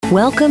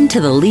Welcome to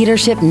the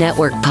Leadership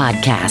Network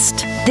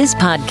podcast. This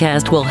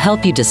podcast will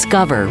help you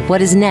discover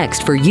what is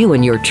next for you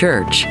and your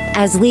church.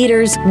 As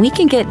leaders, we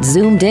can get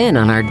zoomed in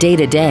on our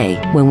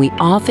day-to-day when we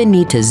often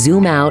need to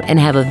zoom out and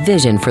have a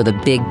vision for the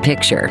big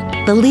picture.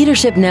 The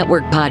Leadership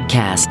Network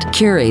podcast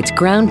curates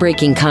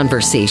groundbreaking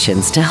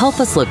conversations to help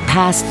us look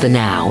past the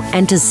now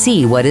and to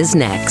see what is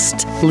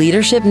next.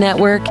 Leadership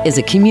Network is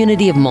a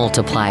community of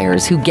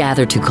multipliers who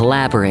gather to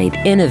collaborate,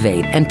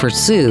 innovate, and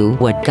pursue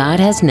what God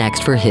has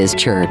next for His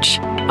church.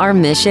 Our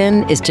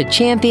mission is to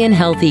champion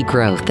healthy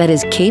growth that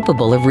is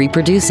capable of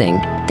reproducing.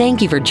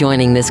 Thank you for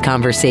joining this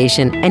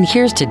conversation, and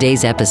here's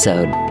today's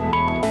episode.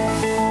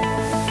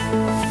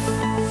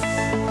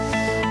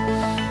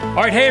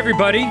 All right, hey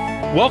everybody.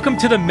 Welcome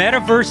to the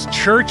Metaverse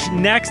Church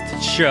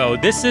Next show.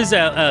 This is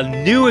a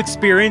new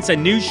experience, a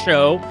new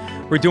show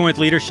we're doing with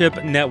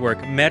Leadership Network,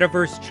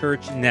 Metaverse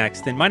Church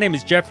Next. And my name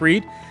is Jeff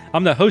Reed.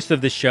 I'm the host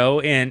of the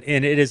show, and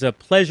it is a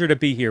pleasure to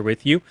be here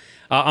with you.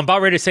 I'm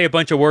about ready to say a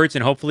bunch of words,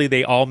 and hopefully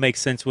they all make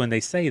sense when I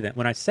say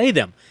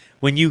them,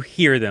 when you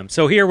hear them.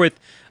 So here with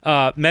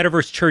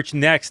Metaverse Church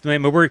Next,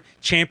 we're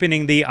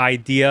championing the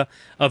idea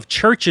of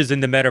churches in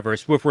the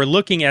Metaverse. If we're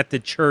looking at the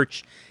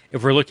church in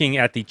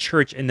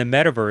the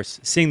Metaverse,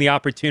 seeing the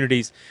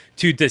opportunities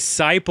to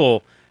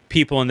disciple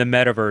people in the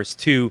Metaverse,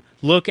 to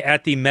look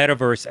at the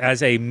Metaverse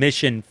as a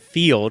mission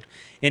field,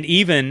 and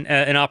even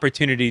an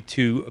opportunity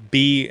to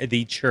be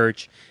the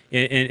church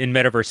in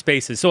Metaverse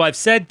spaces. So I've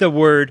said the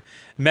word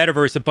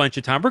Metaverse a bunch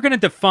of times. We're going to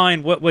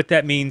define what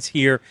that means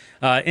here,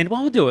 and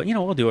we'll do it.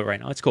 We'll do it right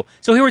now. It's cool.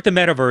 So here at the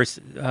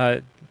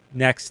Metaverse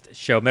Next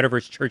show,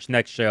 Metaverse Church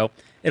Next show,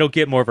 it'll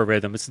get more of a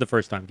rhythm. This is the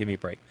first time. Give me a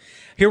break.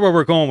 Here where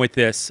we're going with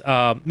this,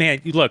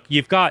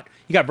 you got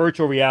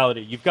virtual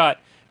reality. You've got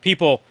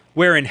people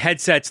wearing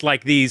headsets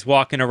like these,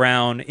 walking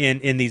around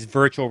in these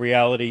virtual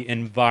reality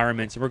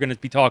environments. And we're going to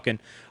be talking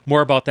more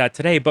about that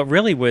today. But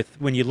really,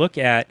 when you look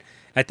at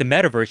the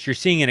Metaverse, you're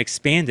seeing an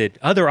expanded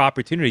other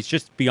opportunities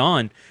just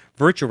beyond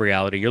virtual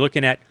reality. You're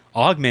looking at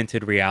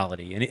augmented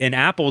reality. And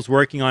Apple's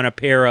working on a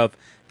pair of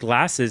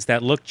glasses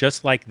that look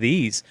just like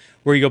these,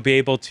 where you'll be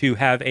able to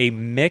have a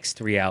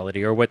mixed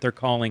reality, or what they're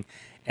calling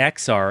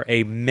XR,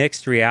 a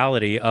mixed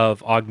reality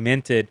of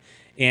augmented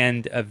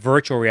and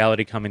virtual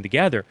reality coming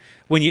together.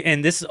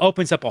 And this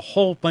opens up a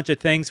whole bunch of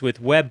things with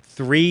Web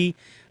 3,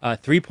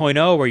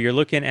 3.0, where you're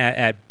looking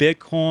at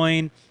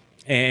Bitcoin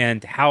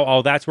and how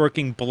all that's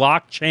working,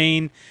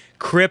 blockchain,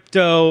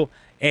 crypto,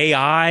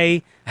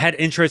 AI. I had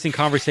interesting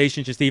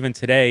conversations just even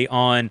today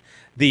on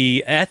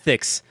the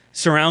ethics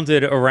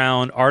surrounded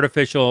around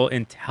artificial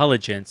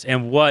intelligence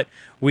and what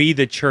we,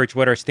 the church,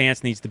 what our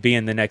stance needs to be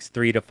in the next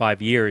 3 to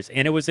 5 years.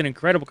 And it was an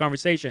incredible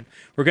conversation.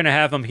 We're going to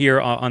have them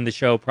here on the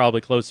show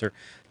probably closer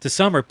to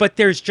summer. But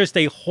there's just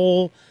a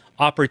whole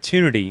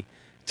opportunity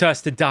to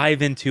us to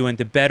dive into and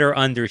to better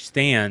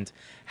understand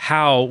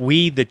how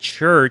we, the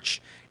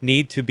church,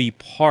 need to be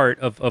part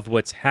of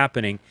what's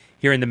happening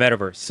here in the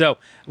Metaverse. So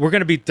we're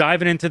going to be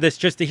diving into this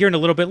just to hear in a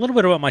little bit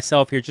about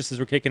myself here, just as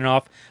we're kicking it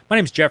off. My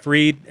name's Jeff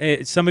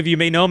Reed. Some of you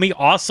may know me.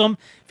 Awesome.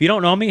 If you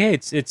don't know me, hey,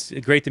 it's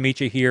great to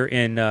meet you here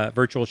in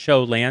virtual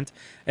show land.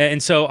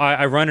 And so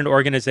I run an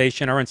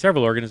organization. I run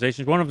several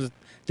organizations. One of them is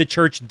the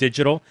Church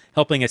Digital,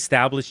 helping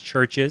established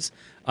churches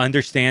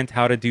understand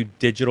how to do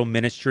digital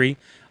ministry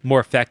more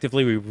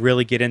effectively. We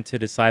really get into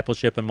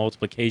discipleship and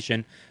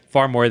multiplication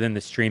far more than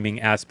the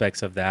streaming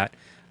aspects of that.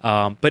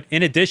 But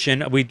in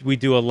addition, we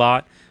do a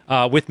lot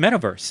with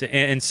Metaverse.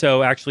 And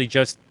so actually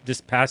just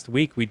this past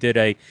week, we did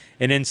an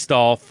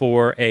install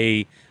for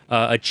a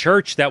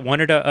church that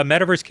wanted a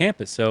Metaverse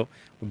campus. So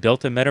we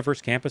built a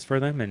Metaverse campus for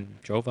them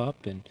and drove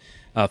up and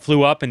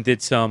flew up and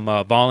did some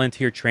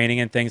volunteer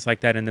training and things like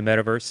that in the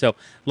Metaverse. So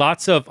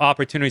lots of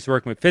opportunities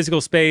working with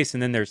physical space.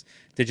 And then there's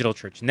Digital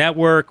Church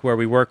Network, where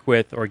we work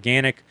with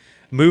organic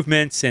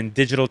movements and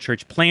digital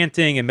church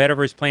planting and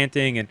Metaverse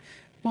planting. And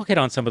we'll get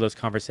on some of those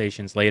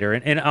conversations later.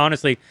 And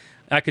honestly,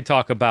 I could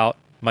talk about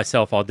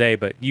myself all day,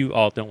 but you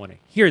all don't want to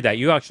hear that.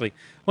 You actually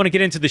want to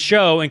get into the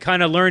show and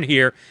kind of learn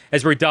here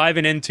as we're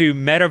diving into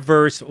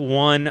Metaverse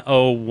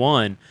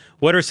 101.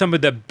 What are some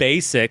of the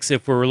basics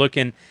if we're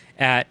looking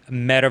at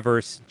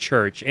Metaverse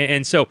Church?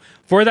 And so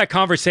for that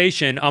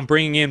conversation, I'm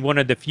bringing in one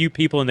of the few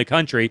people in the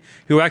country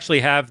who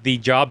actually have the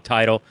job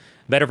title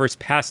Metaverse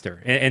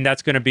Pastor, and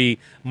that's going to be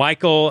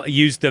Michael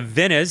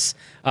Uzdavinas,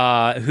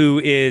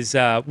 who is,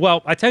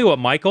 I tell you what,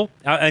 Michael,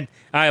 and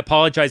I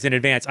apologize in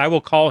advance, I will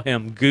call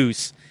him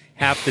Goose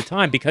half the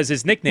time because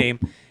his nickname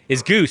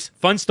is Goose.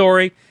 Fun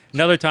story.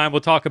 Another time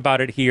we'll talk about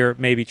it here,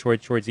 maybe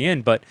towards the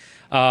end. But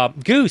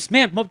Goose,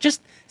 man, well,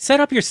 just set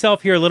up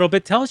yourself here a little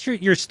bit. Tell us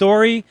your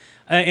story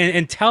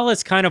and tell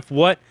us kind of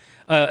what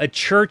a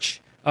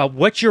church,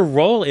 what your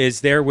role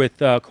is there with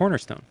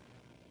Cornerstone.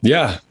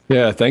 Yeah.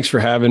 Thanks for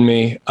having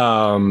me.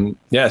 My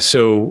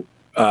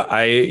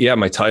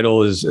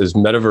title is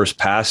Metaverse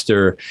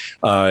Pastor.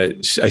 I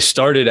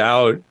started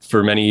out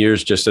for many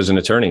years just as an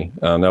attorney.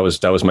 That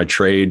was my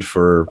trade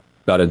for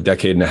about a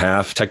decade and a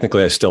half.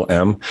 Technically, I still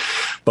am,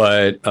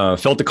 but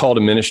felt the call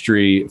to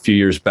ministry a few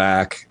years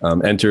back,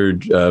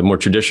 entered more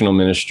traditional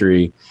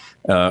ministry,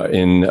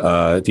 in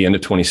at the end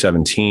of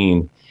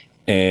 2017.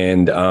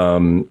 And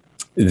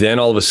then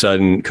all of a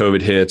sudden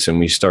COVID hits and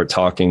we start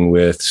talking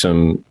with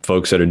some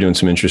folks that are doing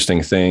some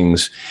interesting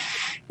things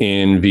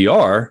in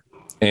VR.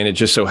 And it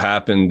just so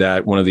happened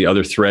that one of the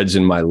other threads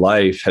in my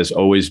life has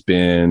always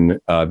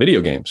been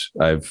video games.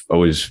 I've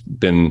always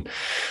been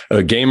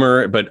a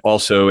gamer, but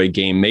also a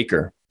game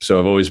maker. So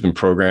I've always been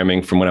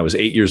programming from when I was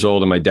 8 years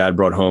old and my dad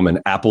brought home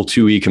an Apple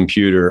IIe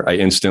computer. I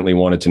instantly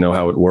wanted to know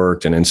how it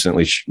worked and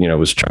instantly,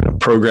 was trying to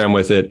program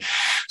with it.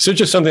 So it's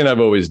just something I've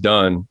always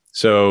done.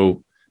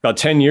 So about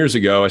 10 years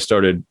ago, I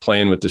started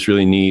playing with this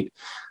really neat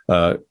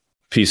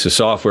piece of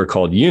software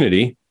called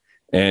Unity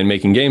and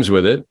making games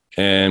with it,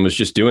 and was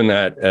just doing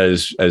that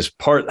as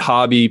part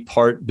hobby,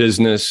 part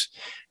business.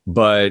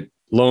 But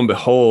lo and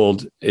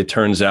behold, it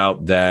turns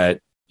out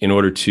that in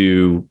order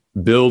to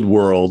build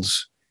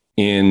worlds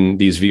in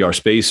these VR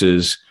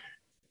spaces,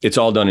 it's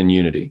all done in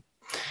Unity.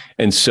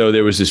 And so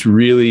there was this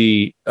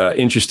really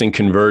interesting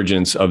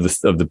convergence of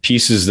the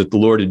pieces that the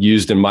Lord had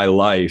used in my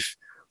life,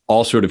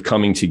 all sort of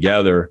coming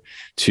together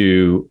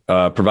to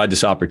provide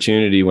this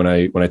opportunity. When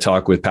I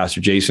talked with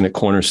Pastor Jason at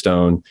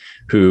Cornerstone,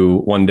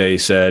 who one day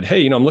said,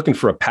 "Hey, I'm looking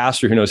for a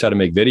pastor who knows how to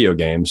make video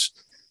games."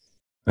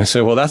 I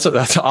said, "Well, that's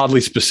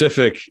oddly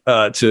specific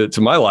to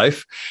my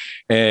life."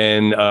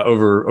 And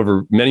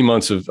over many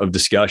months of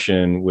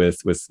discussion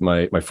with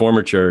my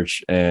former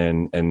church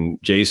and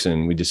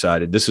Jason, we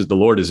decided the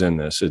Lord is in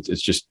this.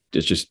 It's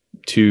just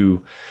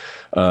too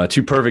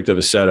perfect of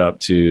a setup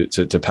to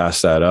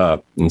pass that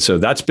up. And so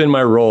that's been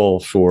my role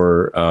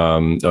for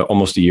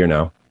almost a year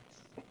now.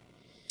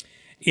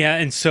 Yeah,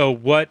 and so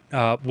what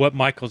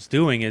Michael's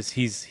doing is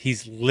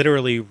he's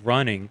literally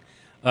running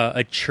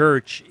a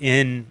church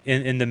in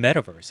the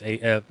metaverse,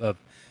 a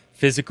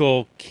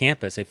physical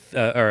campus,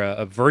 or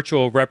a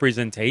virtual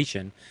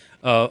representation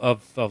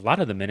of a lot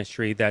of the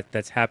ministry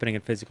that's happening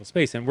in physical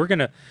space. And we're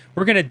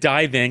gonna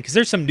dive in because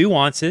there's some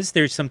nuances.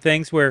 There's some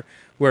things where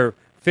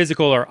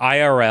physical or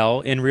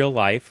IRL in real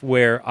life,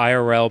 where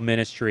IRL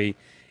ministry,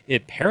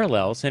 it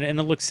parallels and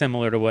it looks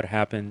similar to what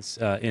happens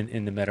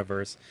in the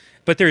metaverse.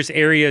 But there's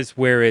areas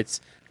where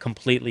it's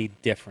completely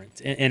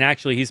different. And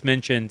actually, he's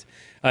mentioned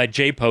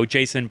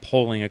Jason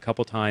Poling a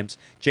couple times.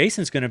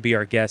 Jason's going to be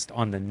our guest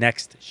on the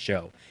next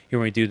show. Here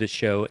when we do the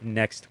show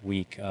next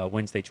week,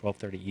 Wednesday,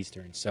 12:30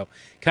 Eastern. So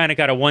kind of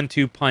got a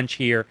 1-2 punch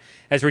here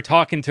as we're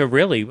talking to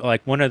really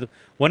like one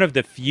of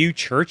the few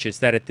churches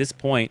that at this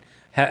point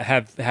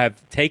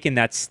have taken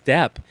that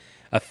step,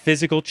 a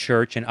physical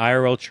church, an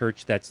IRL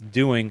church that's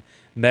doing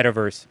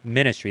metaverse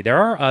ministry. There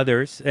are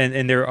others,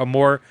 and there are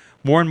more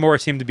and more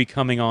seem to be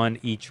coming on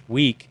each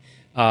week.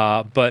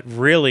 But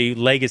really,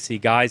 legacy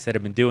guys that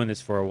have been doing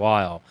this for a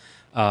while.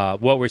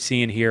 What we're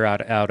seeing here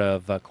out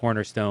of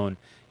Cornerstone,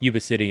 Yuba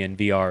City, and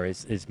VR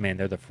is man,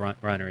 they're the front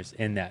runners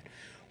in that.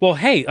 Well,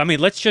 hey, I mean,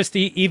 let's just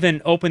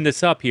even open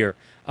this up here.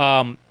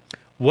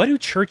 What do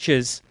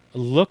churches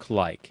look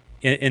like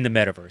in the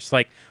metaverse?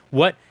 Like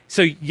what?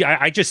 So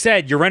I just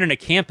said you're running a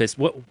campus.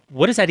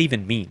 What does that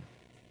even mean?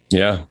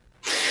 Yeah.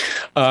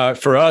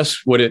 For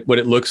us, what it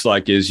looks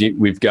like is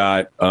we've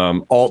got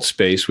Alt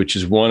Space, which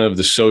is one of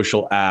the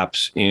social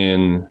apps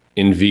in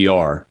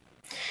VR.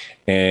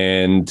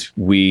 And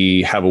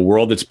we have a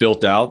world that's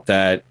built out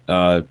that,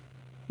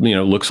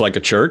 looks like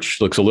a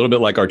church, looks a little bit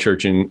like our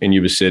church in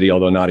Yuba City,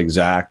 although not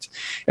exact.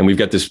 And we've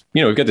got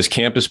this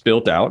campus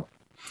built out.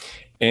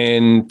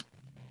 And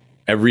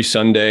every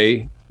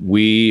Sunday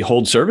we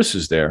hold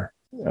services there.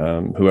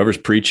 Whoever's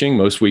preaching,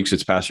 most weeks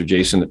it's Pastor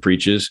Jason that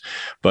preaches,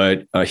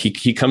 but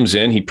he comes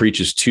in, he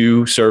preaches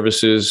 2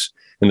 services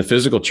in the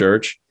physical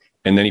church,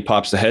 and then he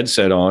pops the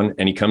headset on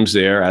and he comes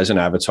there as an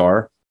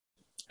avatar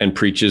and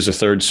preaches a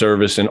 3rd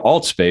service in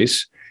Alt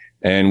Space.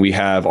 And we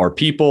have our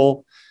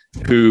people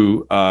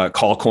who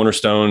call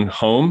Cornerstone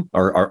home,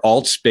 our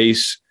Alt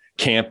Space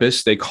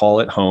campus, they call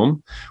it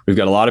home. We've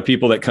got a lot of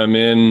people that come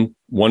in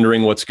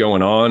wondering what's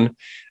going on.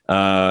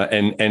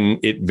 And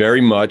it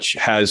very much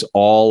has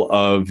all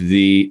of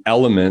the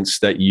elements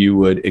that you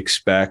would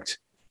expect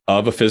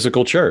of a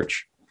physical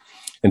church.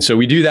 And so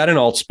we do that in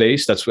Alt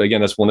Space. That's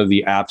one of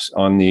the apps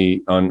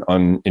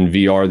in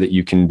VR that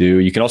you can do.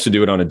 You can also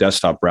do it on a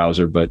desktop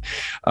browser, but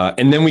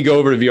and then we go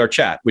over to VR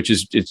Chat, which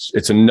is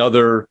it's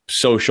another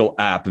social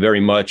app. Very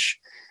much,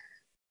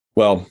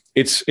 well,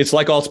 it's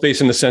like Alt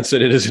Space in the sense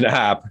that it is an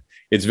app.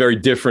 It's very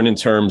different in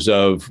terms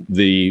of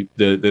the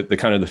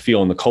kind of the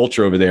feel and the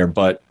culture over there,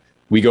 but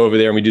we go over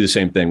there and we do the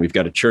same thing. We've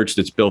got a church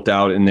that's built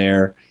out in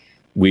there.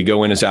 We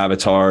go in as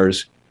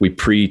avatars. We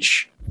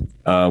preach.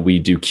 We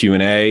do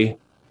Q&A,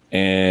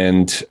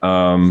 and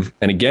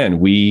again,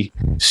 we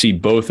see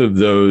both of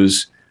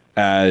those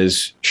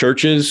as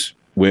churches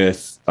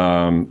with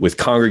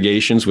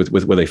congregations,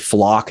 with a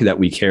flock that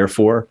we care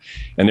for.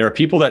 And there are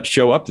people that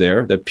show up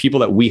there, that people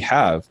that we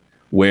have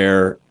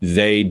where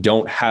they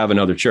don't have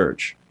another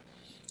church.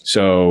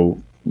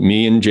 So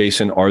me and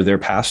Jason are their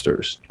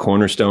pastors.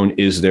 Cornerstone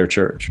is their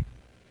church.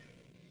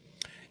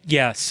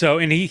 Yeah. So,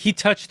 and he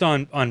touched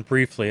on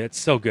briefly, it's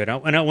so good.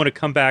 And I want to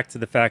come back to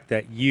the fact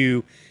that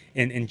you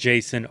and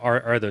Jason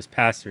are those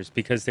pastors,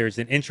 because there's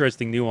an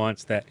interesting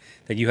nuance that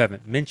you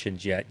haven't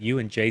mentioned yet. You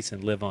and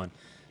Jason live on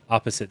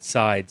opposite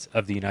sides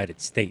of the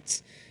United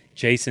States.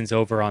 Jason's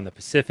over on the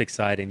Pacific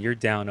side, and you're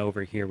down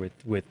over here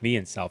with me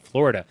in South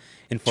Florida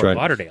in Fort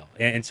Lauderdale.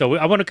 And so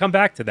I want to come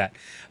back to that.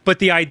 But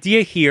the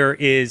idea here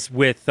is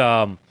with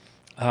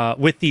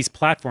these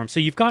platforms. So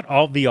you've got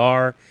Alt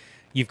VR,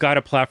 you've got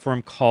a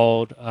platform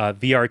called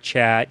VR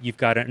Chat, you've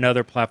got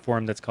another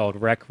platform that's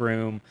called Rec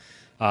Room.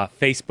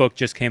 Facebook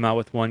just came out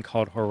with one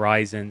called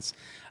Horizons.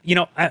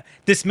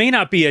 This may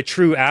not be a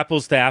true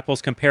apples to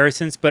apples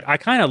comparisons, but I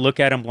kind of look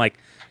at them like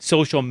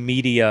social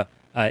media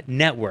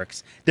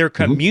networks. They're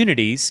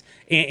communities,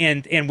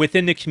 and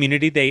within the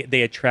community,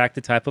 they attract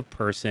the type of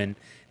person.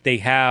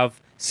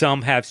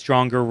 Some have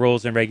stronger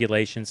rules and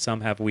regulations,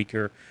 some have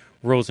weaker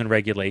rules and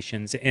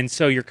regulations, and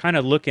so you're kind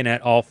of looking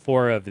at all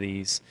four of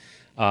these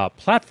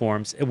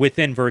platforms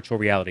within virtual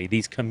reality,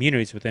 these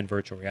communities within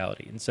virtual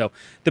reality. And so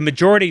the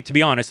majority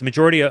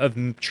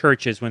of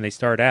churches, when they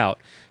start out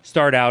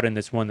in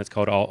this one that's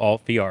called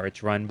Alt VR.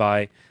 It's run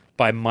by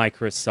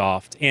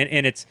Microsoft,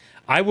 and it's,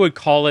 I would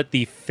call it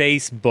the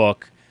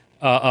Facebook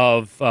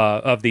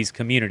of these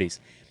communities.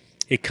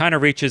 It kind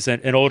of reaches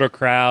an older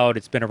crowd.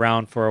 It's been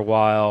around for a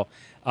while.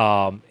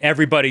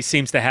 Everybody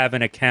seems to have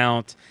an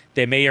account.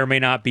 They may or may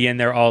not be in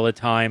there all the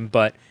time,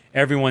 but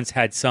everyone's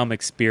had some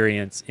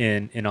experience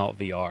in Alt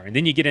VR. And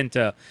then you get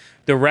into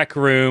the Rec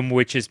Room,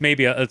 which is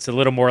it's a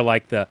little more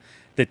like the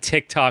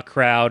TikTok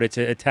crowd. It's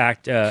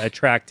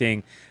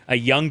attracting a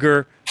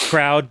younger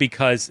crowd,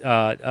 because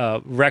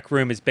Rec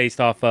Room is based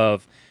off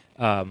of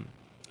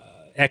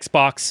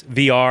Xbox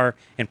VR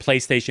and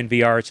PlayStation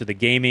VR, so the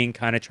gaming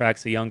kind of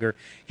tracks the younger.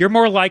 You're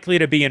more likely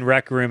to be in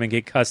Rec Room and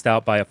get cussed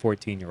out by a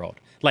 14-year-old.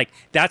 Like,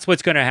 that's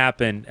what's going to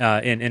happen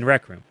in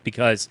Rec Room,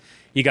 because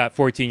you got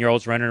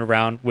 14-year-olds running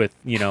around with,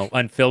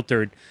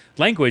 unfiltered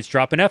language,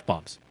 dropping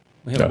F-bombs.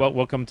 Yeah.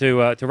 Welcome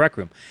to Rec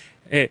Room.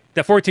 The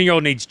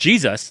 14-year-old needs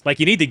Jesus. Like,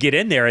 you need to get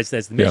in there as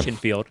the mission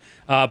field.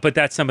 But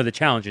that's some of the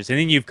challenges. And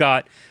then you've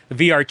got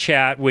VR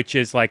Chat, which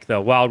is like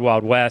the Wild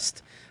Wild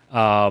West.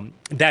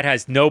 That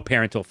has no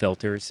parental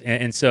filters.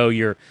 And so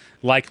you're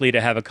likely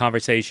to have a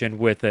conversation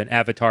with an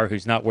avatar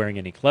who's not wearing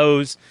any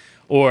clothes.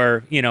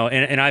 Or,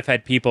 and I've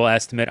had people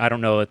estimate, I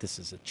don't know if this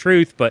is the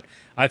truth, but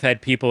I've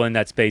had people in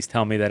that space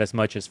tell me that as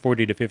much as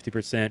 40 to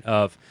 50%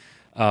 of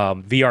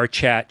VR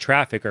Chat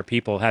traffic are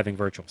people having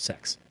virtual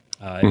sex.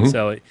 And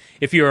so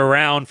if you're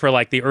around for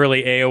like the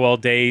early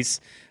AOL days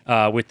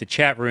with the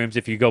chat rooms,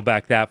 if you go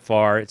back that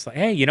far, it's like,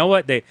 hey, you know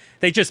what? They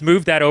just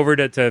moved that over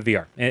to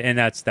VR. And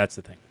that's the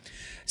thing.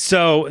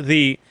 So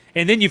and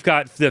then you've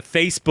got the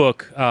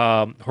Facebook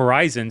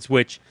Horizons,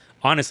 which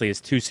honestly is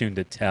too soon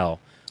to tell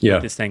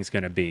what this thing's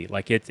going to be.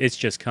 Like, it's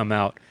just come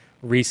out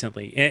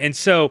recently. And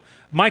so,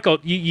 Michael,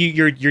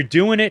 you're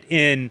doing it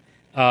in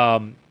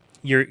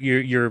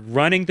you're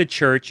running the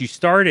church. You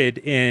started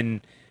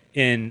in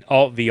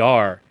Alt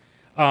VR.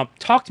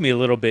 Talk to me a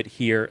little bit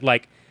here.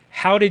 Like,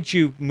 how did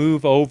you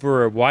move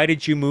over, or why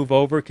did you move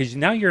over? Because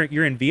now you're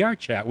in VR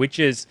Chat, which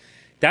is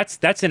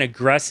that's an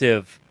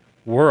aggressive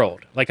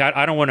world. Like,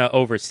 I don't want to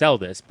oversell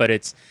this,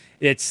 but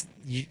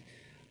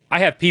I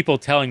have people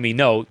telling me,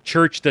 no,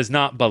 church does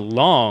not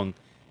belong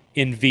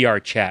in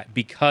VR Chat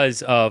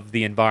because of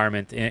the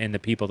environment and the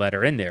people that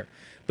are in there.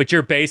 But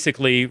you're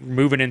basically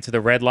moving into the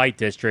red light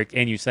district,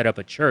 and you set up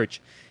a church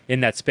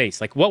in that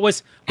space. Like, what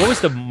was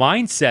the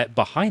mindset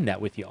behind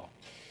that with y'all?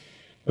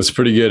 That's a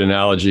pretty good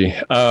analogy.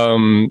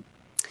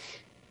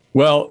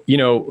 Well,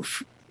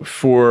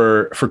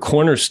 for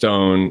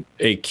Cornerstone,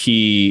 a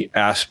key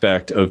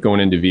aspect of going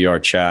into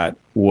VR Chat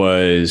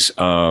was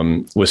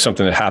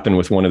something that happened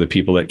with one of the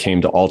people that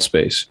came to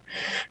AltSpace.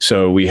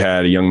 So we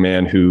had a young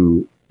man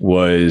who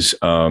was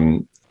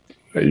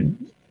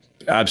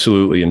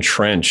absolutely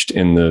entrenched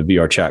in the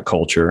VR Chat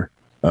culture,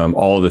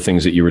 all of the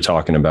things that you were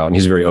talking about, and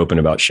he's very open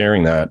about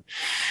sharing that.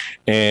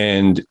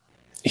 And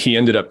he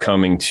ended up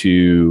coming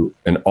to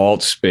an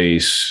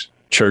AltSpace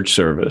church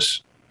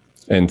service.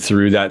 And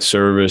through that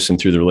service and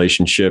through the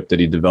relationship that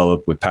he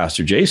developed with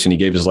Pastor Jason, he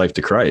gave his life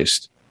to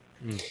Christ.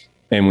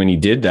 And when he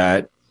did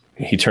that,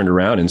 he turned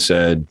around and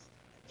said,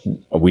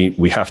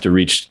 we have to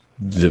reach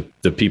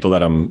the people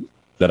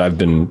that I've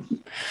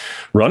been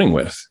running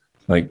with.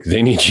 Like,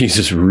 they need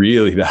Jesus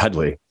really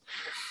badly.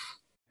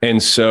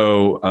 And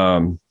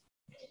so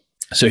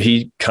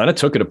he kind of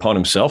took it upon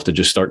himself to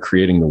just start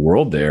creating the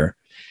world there.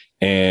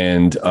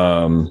 And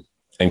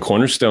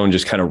Cornerstone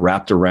just kind of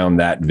wrapped around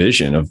that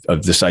vision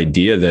of this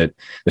idea that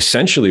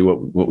essentially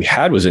what we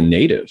had was a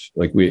native.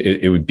 Like,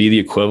 it would be the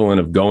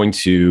equivalent of going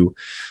to,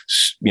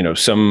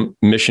 some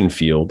mission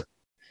field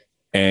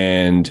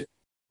and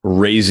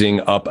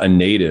raising up a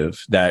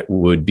native that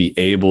would be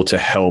able to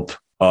help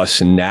us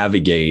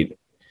navigate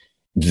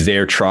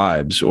their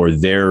tribes or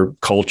their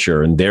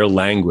culture and their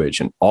language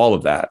and all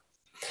of that.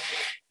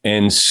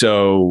 And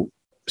so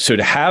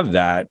to have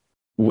that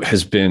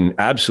has been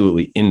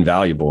absolutely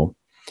invaluable.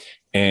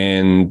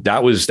 And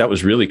that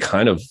was really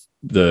kind of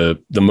the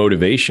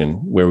motivation,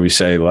 where we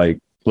say, like,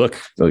 look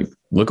at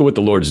what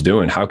the Lord's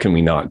doing. How can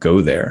we not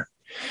go there?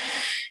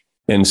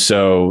 And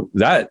so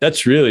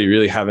that's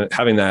really having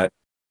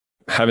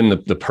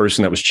the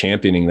person that was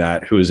championing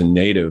that, who is a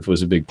native,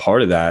 was a big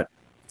part of that.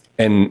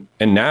 And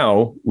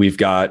now we've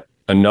got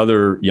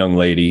another young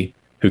lady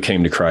who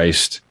came to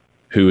Christ,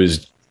 who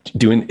is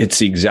doing, it's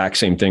the exact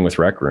same thing with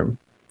Rec Room.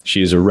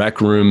 She is a Rec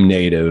Room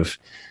native,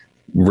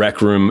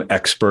 Rec Room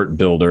expert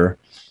builder,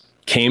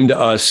 came to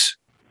us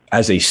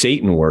as a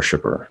Satan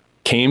worshiper,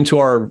 came to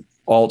our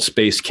alt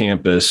space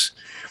campus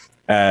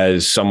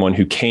as someone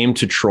who came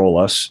to troll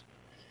us,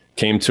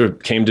 came to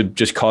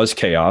just cause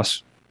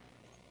chaos,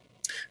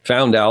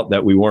 found out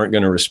that we weren't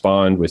going to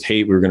respond with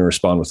hate. We were going to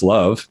respond with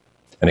love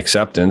and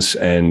acceptance,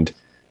 and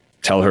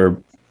tell her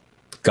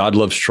God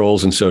loves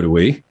trolls and so do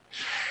we.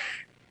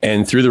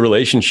 And through the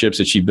relationships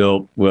that she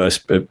built,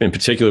 was in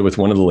particular with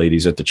one of the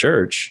ladies at the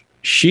church,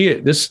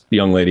 this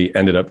young lady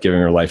ended up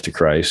giving her life to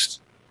Christ,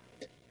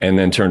 and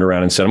then turned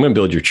around and said, I'm going to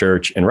build your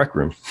church and Rec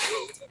Room.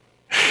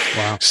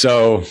 Wow.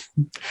 So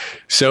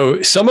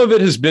some of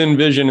it has been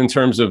vision in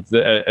terms of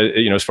the,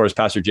 as far as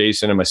Pastor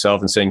Jason and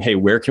myself, and saying, hey,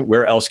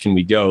 where else can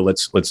we go?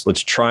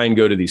 Let's try and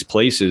go to these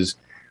places.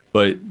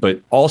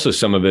 But also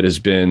some of it has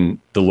been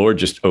the Lord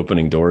just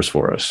opening doors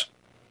for us.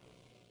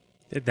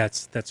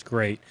 That's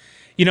great.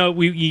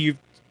 You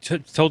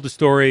told the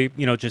story,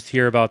 just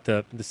here about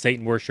the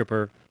Satan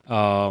worshiper.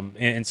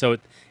 And so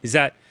is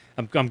that,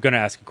 I'm going to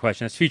ask a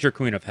question. It's Future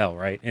Queen of Hell,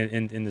 right?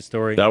 In the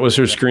story. That was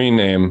her screen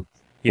name.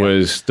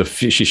 Yeah.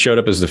 She showed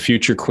up as the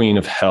Future Queen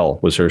of Hell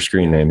was her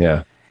screen name.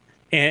 Yeah.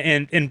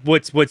 And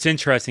what's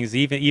interesting is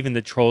even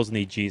the trolls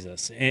need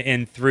Jesus,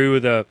 and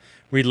through the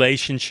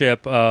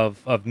relationship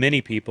of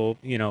many people,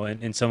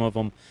 and some of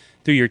them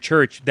through your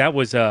church, that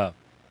was a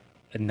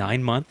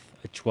 9-month,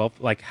 a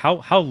 12, like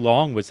how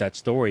long was that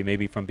story?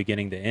 Maybe from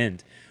beginning to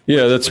end.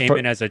 Yeah, that's came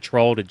in as a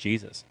troll to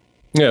Jesus.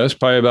 Yeah, it's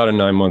probably about a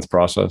 9-month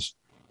process.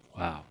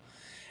 Wow.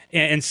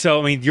 And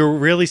so, you're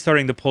really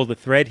starting to pull the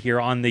thread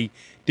here on the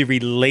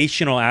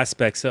relational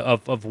aspects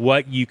of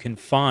what you can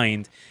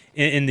find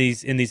in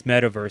these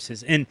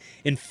metaverses.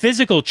 In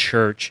physical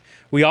church,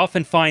 we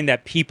often find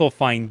that people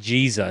find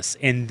Jesus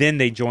and then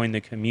they join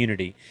the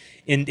community.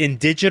 In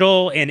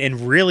digital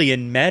and really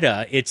in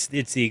meta, it's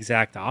the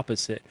exact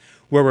opposite,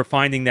 where we're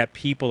finding that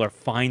people are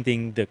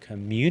finding the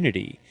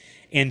community,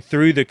 and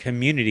through the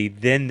community,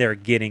 then they're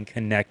getting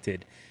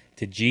connected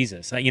to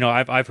Jesus.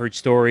 I've heard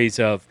stories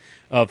of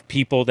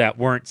people that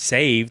weren't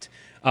saved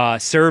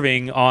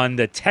serving on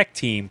the tech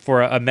team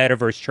for a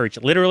Metaverse church,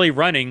 literally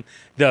running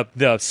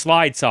the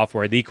slide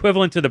software, the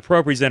equivalent to the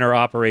ProPresenter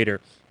operator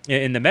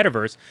in the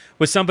Metaverse,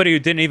 was somebody who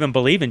didn't even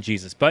believe in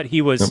Jesus, but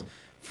he was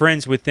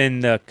friends within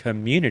the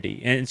community.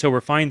 And so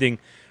we're finding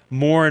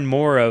more and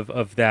more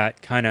of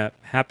that kind of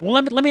happen.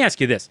 Well, let me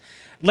ask you this.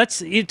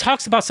 It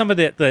talks about some of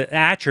the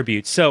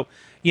attributes. So,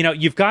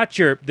 you've got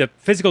the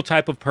physical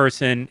type of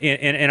person,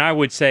 and I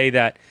would say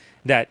that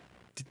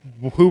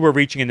who we're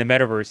reaching in the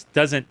metaverse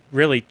doesn't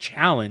really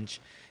challenge.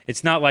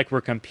 It's not like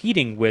we're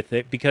competing with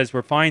it, because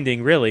we're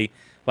finding really,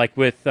 like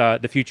with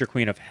the Future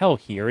Queen of Hell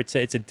here, it's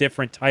a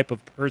different type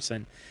of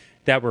person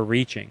that we're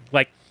reaching.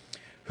 Like,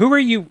 who are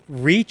you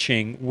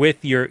reaching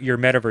with your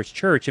metaverse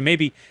church, and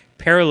maybe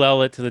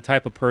parallel it to the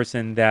type of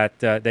person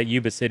that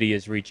Yuba City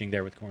is reaching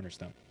there with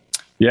Cornerstone?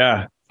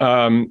 Yeah,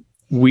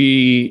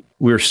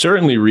 we're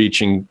certainly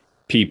reaching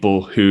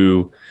people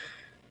who,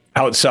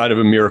 outside of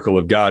a miracle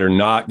of God, are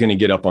not going to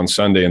get up on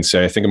Sunday and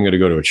say, I think I'm going to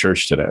go to a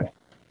church today.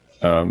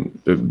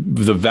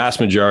 The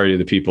vast majority of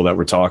the people that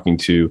we're talking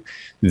to,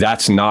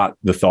 that's not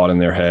the thought in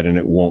their head, and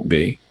it won't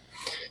be.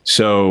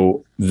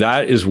 So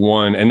that is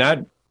one, and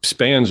that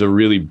spans a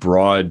really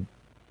broad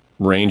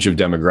range of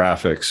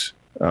demographics,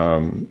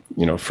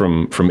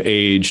 from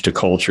age to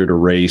culture to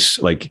race.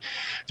 Like,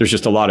 there's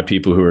just a lot of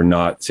people who are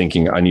not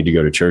thinking, I need to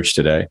go to church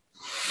today.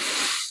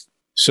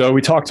 So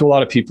we talk to a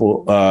lot of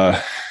people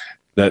that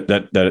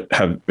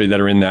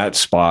are in that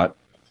spot.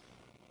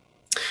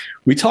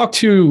 We talk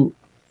to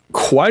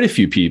quite a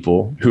few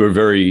people who are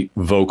very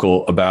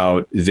vocal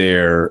about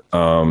their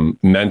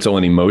mental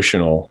and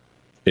emotional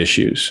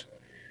issues.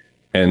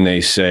 And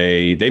they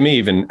say they may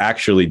even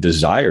actually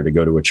desire to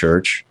go to a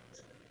church,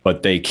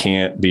 but they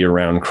can't be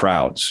around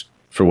crowds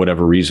for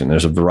whatever reason.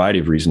 There's a variety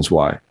of reasons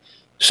why.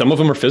 Some of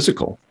them are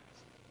physical.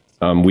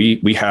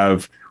 We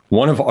have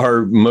one of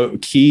our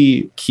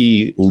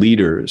key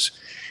leaders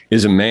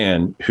is a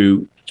man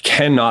who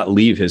cannot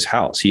leave his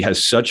house. He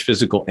has such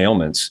physical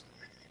ailments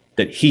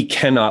that he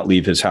cannot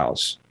leave his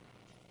house.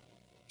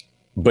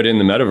 But in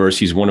the metaverse,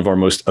 he's one of our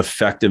most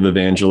effective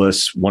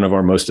evangelists,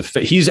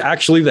 he's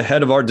actually the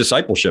head of our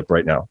discipleship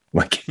right now.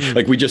 Like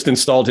we just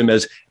installed him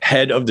as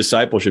head of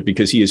discipleship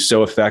because he is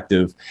so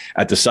effective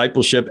at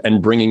discipleship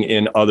and bringing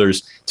in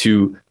others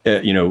to,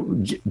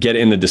 get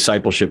in the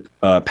discipleship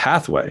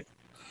pathway.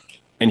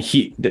 And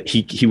he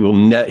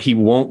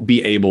won't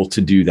be able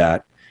to do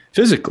that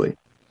physically.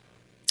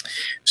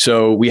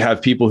 So we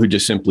have people who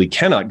just simply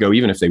cannot go,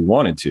 even if they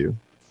wanted to.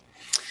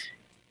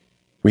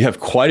 We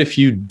have quite a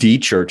few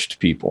de-churched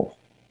people.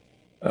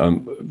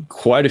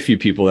 Quite a few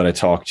people that I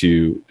talk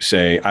to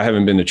say, I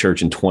haven't been to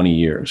church in 20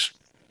 years.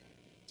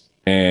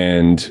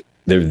 And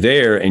they're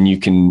there, and you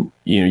can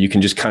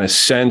just kind of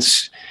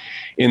sense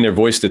in their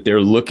voice that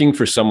they're looking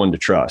for someone to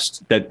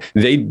trust, that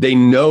they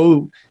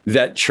know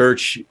that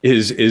church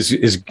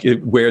is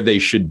where they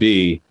should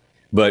be,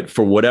 but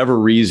for whatever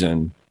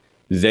reason,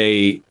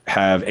 they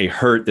have a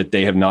hurt that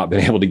they have not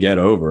been able to get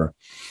over.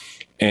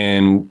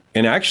 And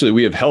actually,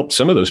 we have helped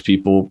some of those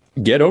people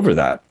get over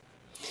that.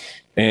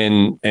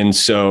 And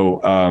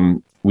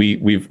so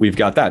we've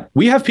got that.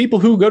 We have people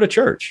who go to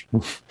church.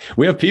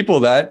 We have people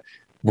that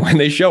when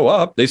they show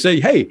up, they say,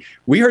 "Hey,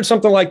 we heard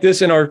something like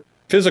this in our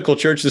physical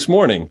church this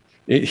morning.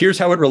 Here's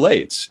how it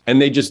relates."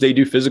 And they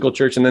do physical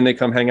church, and then they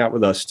come hang out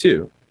with us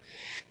too.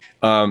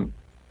 And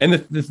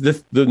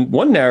the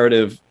one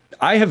narrative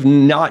I have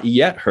not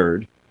yet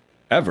heard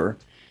ever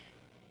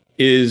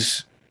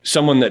is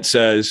someone that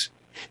says,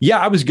 "Yeah,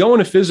 I was going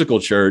to physical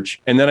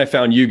church, and then I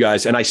found you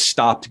guys, and I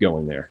stopped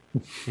going there."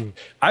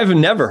 I've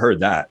never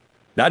heard that.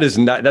 That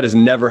has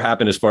never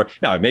happened as far.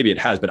 Now, maybe it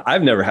has, but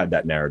I've never had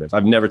that narrative.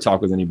 I've never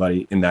talked with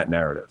anybody in that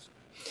narrative.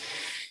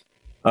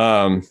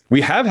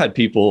 We have had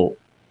people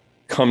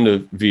come to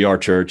VR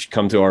church,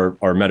 come to our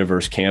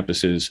Metaverse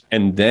campuses,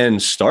 and then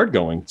start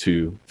going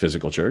to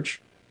physical church.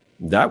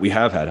 That we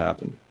have had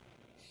happen.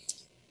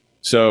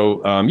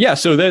 So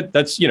so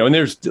that's and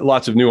there's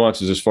lots of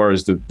nuances as far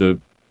as the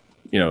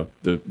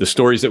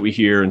stories that we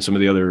hear and some of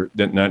the other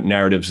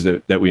narratives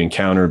that we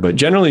encounter. But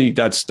generally,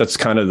 that's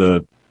kind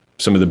of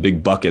some of the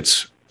big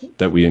buckets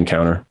that we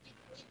encounter.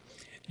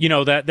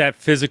 That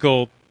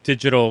physical,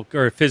 digital,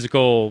 or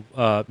physical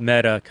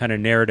meta kind of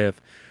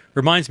narrative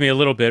reminds me a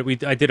little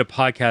bit. I did a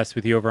podcast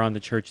with you over on the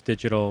Church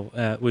Digital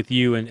with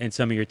you and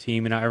some of your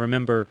team, and I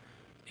remember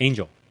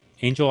Angel.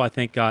 Angel, I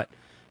think, got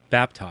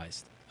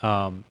baptized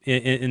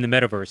in the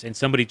Metaverse, and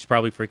somebody's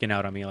probably freaking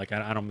out on me. Like,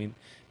 I don't mean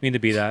to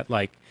be that.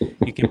 Like,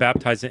 you can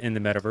baptize it in the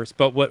Metaverse.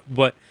 But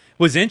what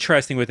was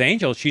interesting with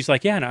Angel, she's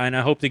like, yeah, and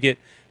I hope to get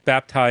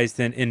baptized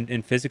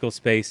in physical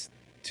space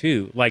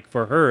too. Like,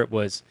 for her, it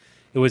was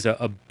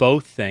a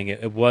both thing.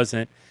 It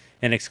wasn't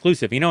an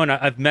exclusive. And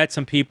I've met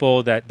some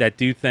people that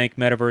do think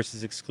Metaverse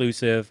is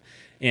exclusive,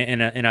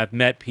 and I've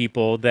met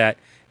people that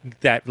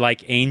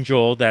like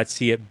Angel that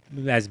see it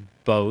as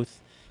both.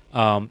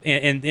 And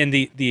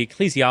the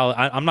ecclesiology,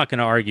 I'm not going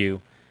to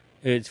argue.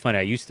 It's funny,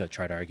 I used to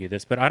try to argue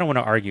this, but I don't want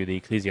to argue the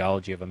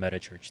ecclesiology of a meta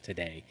church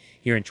today,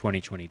 here in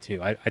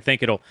 2022. I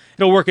think it'll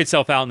work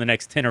itself out in the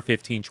next 10 or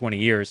 15, 20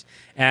 years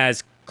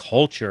as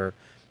culture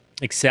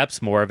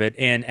accepts more of it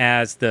and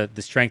as the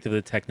strength of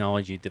the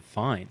technology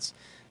defines.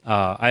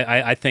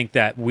 I think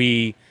that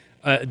we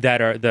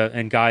that are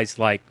and guys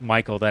like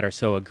Michael that are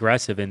so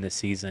aggressive in this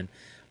season,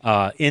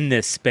 in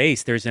this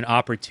space, there's an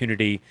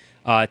opportunity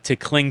to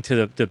cling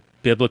to the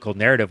biblical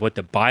narrative, what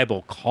the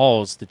Bible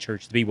calls the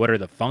church to be. What are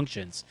the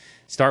functions?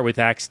 Start with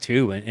Acts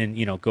 2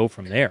 and go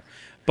from there.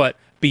 But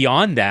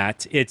beyond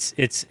that,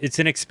 it's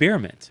an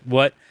experiment.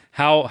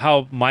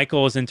 How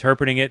Michael is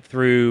interpreting it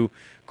through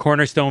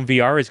Cornerstone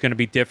VR is going to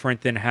be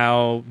different than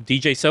how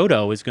DJ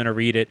Soto is going to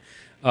read it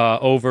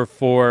over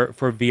for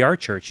VR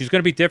Church. It's going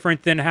to be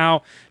different than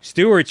how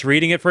Stuart's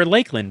reading it for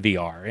Lakeland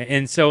VR.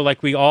 And so,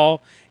 like, we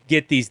all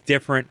get these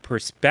different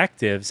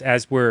perspectives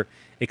as we're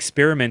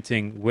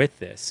experimenting with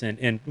this.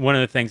 And one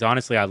of the things,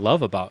 honestly, I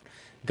love about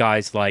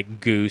guys like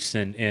Goose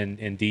and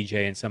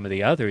DJ and some of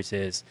the others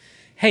is,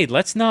 hey,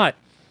 let's not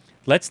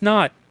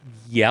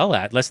yell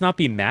at, let's not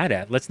be mad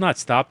at, let's not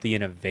stop the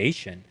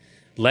innovation.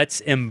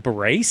 Let's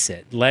embrace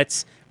it.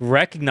 Let's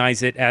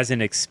recognize it as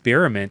an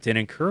experiment and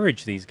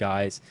encourage these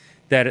guys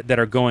that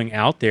are going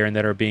out there and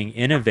that are being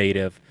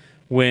innovative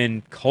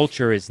when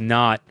culture is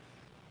not,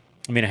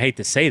 I mean, I hate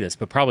to say this,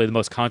 but probably the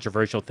most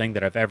controversial thing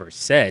that I've ever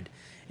said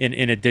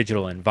in a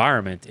digital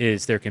environment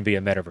is there can be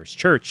a Metaverse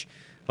church.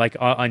 Like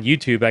on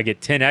YouTube, I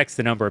get 10x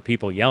the number of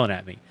people yelling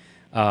at me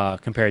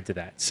compared to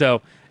that.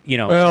 So,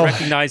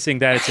 recognizing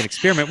that it's an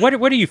experiment. What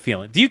are you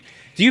feeling? Do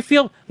you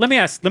feel? Let me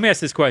ask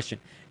this question.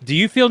 Do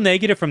you feel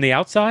negative from the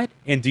outside,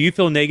 and do you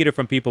feel negative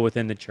from people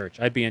within the church?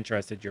 I'd be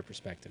interested in your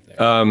perspective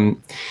there.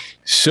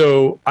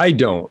 So I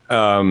don't.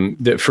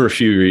 For a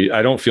few reasons,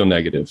 I don't feel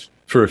negative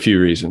for a few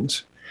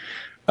reasons.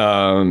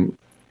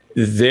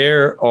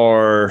 There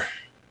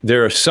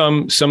are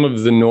some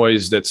of the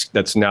noise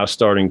that's now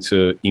starting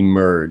to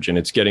emerge, and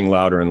it's getting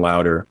louder and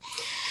louder.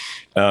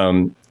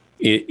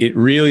 It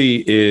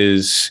really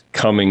is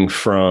coming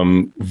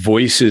from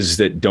voices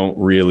that don't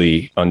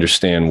really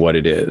understand what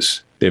it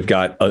is. They've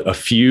got a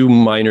few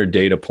minor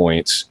data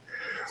points,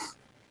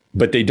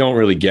 but they don't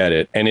really get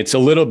it. And it's a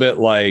little bit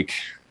like,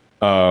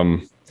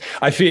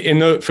 I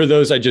feel for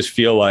those, I just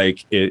feel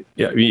like it,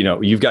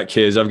 you've got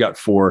kids, I've got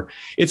 4.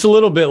 It's a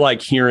little bit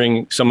like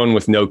hearing someone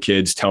with no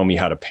kids tell me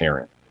how to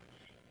parent.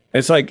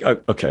 It's like,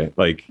 okay,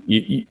 like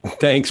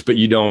thanks, but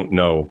you don't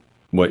know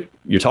what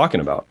you're talking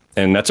about.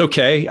 And that's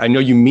okay. I know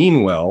you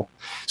mean well,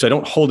 so I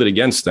don't hold it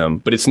against them,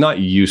 but it's not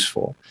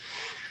useful.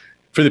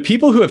 For the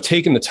people who have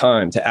taken the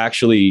time to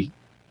actually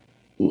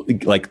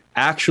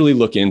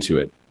look into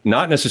it,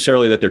 not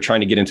necessarily that they're trying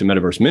to get into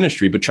metaverse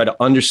ministry, but try to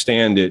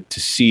understand it to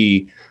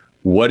see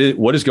what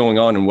is going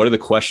on and what are the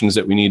questions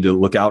that we need to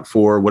look out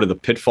for, what are the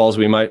pitfalls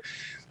we might.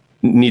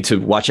 need to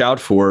watch out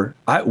for.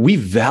 We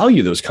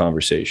value those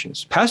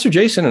conversations. Pastor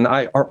Jason and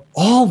I are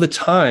all the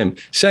time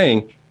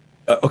saying,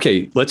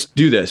 okay, let's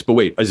do this, but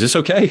wait, is this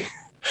okay?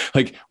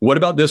 Like, what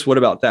about this? What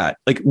about that?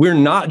 Like, we're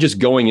not just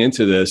going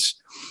into this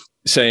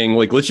saying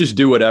like, let's just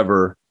do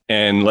whatever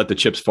and let the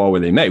chips fall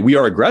where they may. We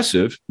are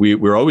aggressive.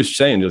 We're always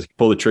saying just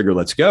pull the trigger,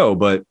 let's go.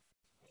 But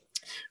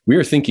we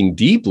are thinking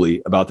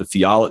deeply about the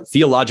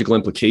theological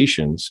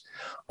implications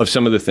of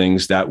some of the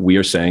things that we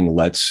are saying,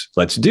 let's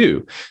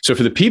do. So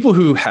for the people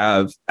who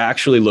have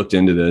actually looked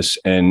into this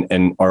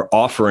and are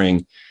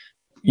offering,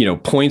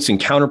 points and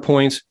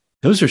counterpoints,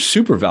 those are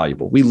super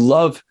valuable. We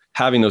love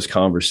having those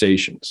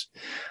conversations.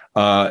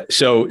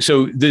 So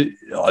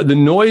the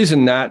noise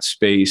in that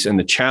space and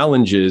the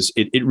challenges,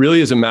 it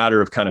really is a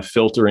matter of kind of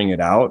filtering it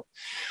out.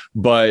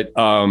 But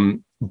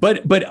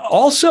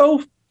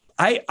also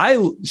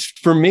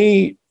for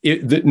me,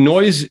 the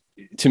noise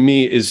to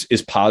me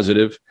is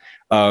positive.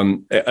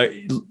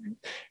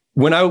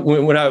 When I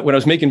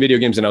was making video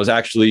games and I was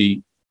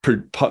actually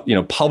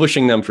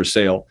publishing them for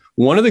sale,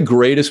 one of the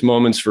greatest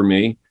moments for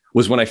me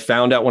was when I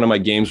found out one of my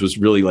games was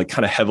really like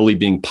kind of heavily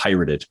being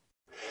pirated.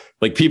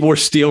 Like people were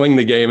stealing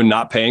the game and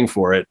not paying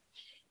for it.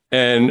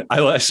 And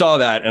I saw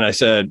that and I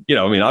said,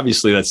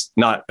 obviously that's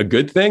not a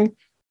good thing,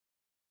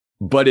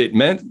 but it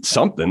meant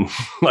something.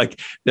 Like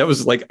that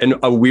was like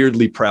a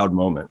weirdly proud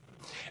moment.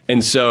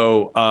 And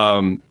so,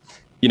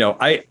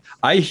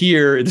 I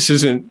hear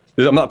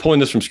I'm not pulling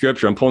this from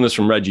scripture. I'm pulling this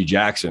from Reggie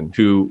Jackson,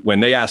 who, when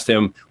they asked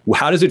him, well,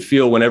 how does it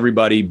feel when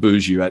everybody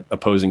boos you at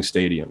opposing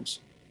stadiums?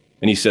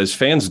 And he says,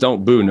 fans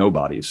don't boo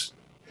nobodies.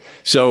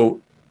 So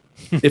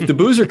if the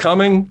boos are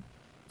coming,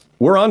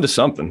 we're on to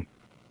something.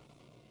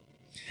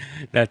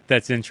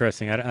 That's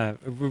interesting.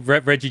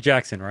 Reggie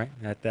Jackson, right?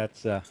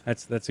 That's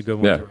a good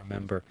one to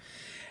remember.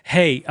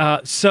 Hey,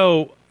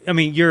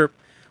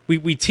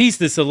 we teased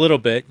this a little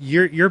bit.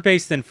 You're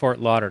based in Fort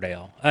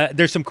Lauderdale.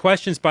 There's some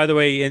questions, by the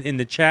way, in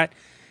the chat.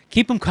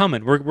 Keep them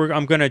coming.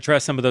 I'm going to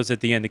address some of those at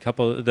the end. A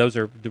couple of those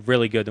are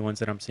really good, the ones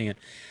that I'm seeing.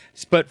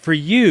 But for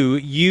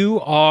you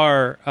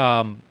are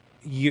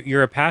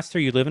you're a pastor.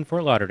 You live in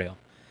Fort Lauderdale,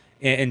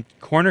 and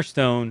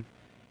Cornerstone,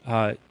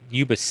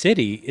 Yuba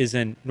City, is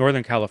in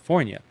Northern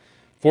California,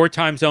 4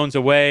 time zones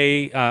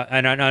away.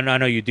 And I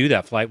know you do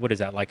that flight. What is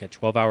that, like a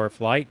 12-hour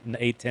flight, an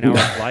 8-10 hour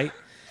flight?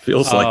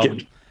 Feels like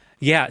it.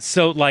 Yeah.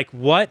 So like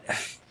what?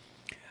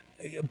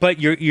 But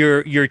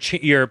you're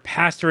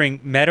pastoring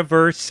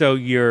Metaverse, so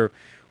you're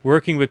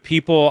working with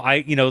people.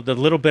 The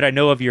little bit I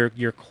know of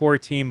your core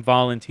team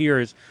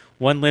volunteers.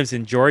 One lives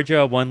in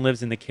Georgia, one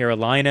lives in the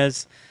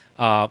Carolinas.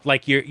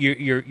 Like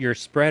you're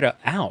spread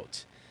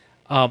out.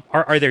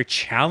 Are there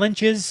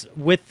challenges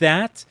with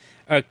that?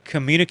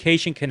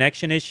 Communication,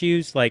 connection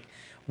issues? Like,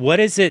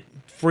 what is it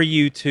for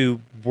you to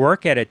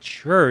work at a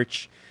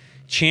church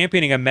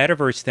championing a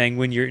Metaverse thing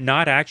when you're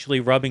not actually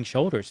rubbing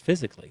shoulders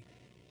physically?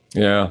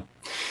 Yeah,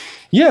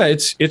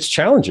 it's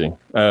challenging.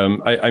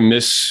 I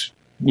miss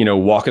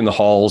walking the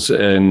halls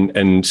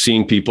and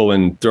seeing people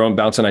and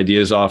bouncing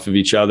ideas off of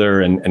each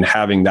other and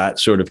having that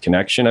sort of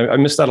connection. I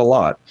miss that a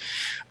lot.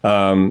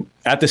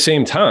 At the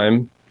same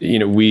time,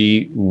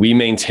 we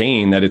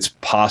maintain that it's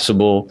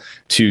possible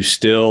to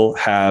still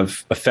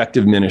have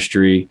effective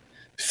ministry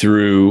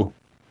through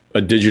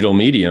a digital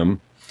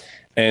medium.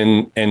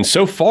 And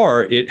so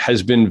far, it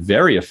has been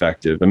very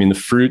effective. I mean, the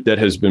fruit that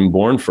has been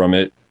born from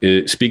it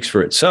speaks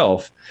for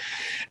itself.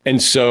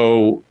 And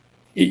so,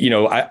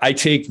 I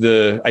take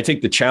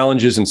the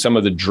challenges and some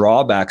of the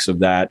drawbacks of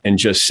that and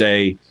just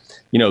say,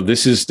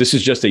 this is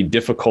just a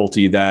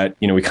difficulty that,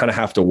 we kind of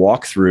have to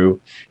walk through.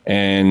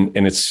 And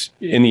it's,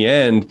 in the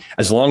end,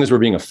 as long as we're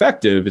being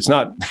effective, it's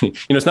not,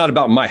 it's not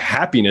about my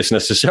happiness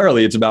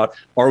necessarily. It's about,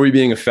 are we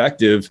being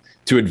effective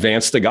to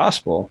advance the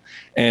gospel?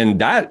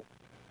 And that,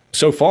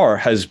 so far,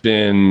 has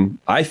been,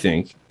 I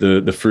think,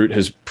 the fruit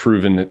has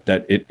proven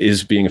that it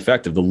is being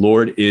effective. The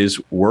Lord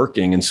is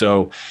working. And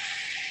so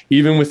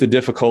even with the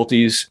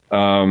difficulties,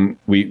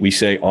 we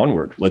say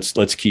onward,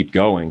 let's keep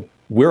going.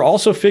 We're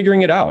also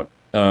figuring it out.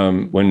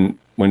 When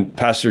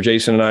Pastor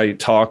Jason and I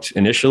talked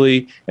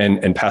initially,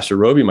 and Pastor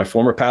Roby, my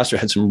former pastor,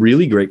 had some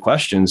really great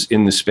questions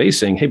in the space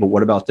saying, hey, but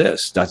what about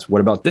this?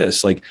 What about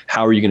this? Like,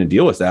 how are you going to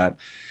deal with that?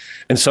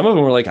 And some of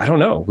them were like, I don't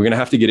know. We're going to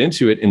have to get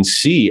into it and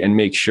see and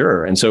make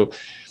sure. And so,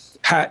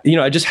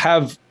 I just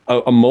have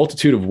a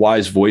multitude of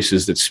wise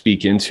voices that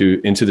speak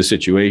into the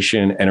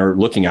situation and are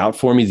looking out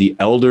for me. The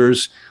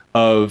elders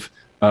of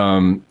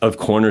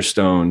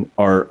Cornerstone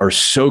are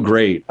so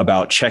great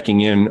about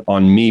checking in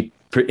on me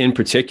in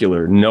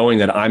particular, knowing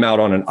that I'm out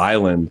on an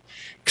island,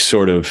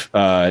 sort of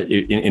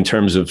in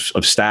terms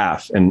of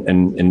staff and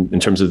in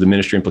terms of the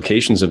ministry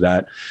implications of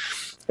that.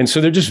 And so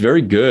they're just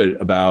very good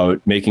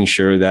about making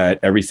sure that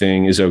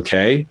everything is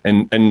okay.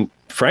 And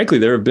frankly,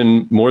 there have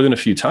been more than a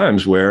few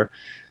times where,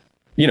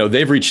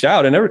 they've reached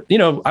out and,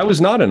 I was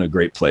not in a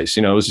great place.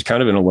 I was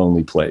kind of in a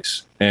lonely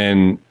place.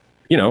 And,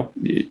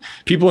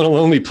 people in a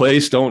lonely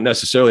place don't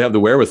necessarily have the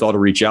wherewithal to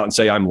reach out and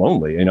say, I'm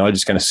lonely. I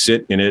just kind of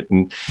sit in it.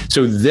 And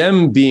so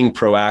them being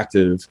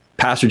proactive,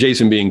 Pastor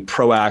Jason being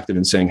proactive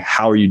and saying,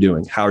 how are you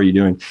doing? How are you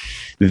doing?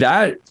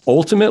 That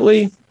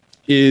ultimately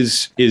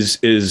is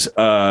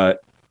the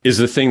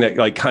thing that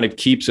like kind of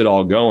keeps it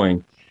all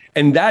going.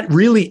 And that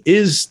really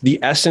is the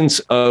essence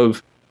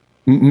of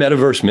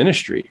metaverse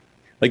ministry.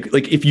 Like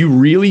if you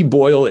really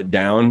boil it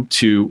down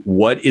to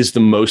what is the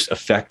most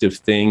effective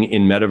thing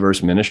in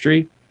metaverse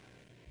ministry,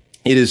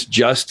 it is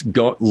just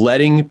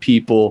letting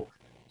people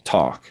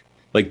talk,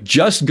 like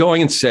just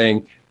going and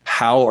saying,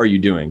 how are you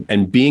doing?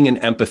 And being an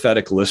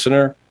empathetic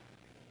listener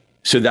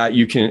so that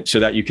you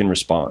can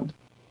respond.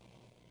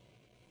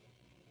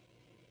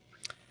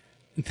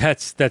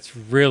 That's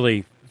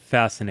really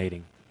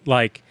fascinating.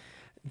 Like,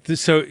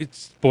 so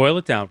boil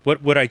it down.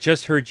 What I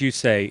just heard you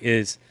say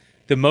is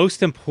the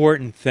most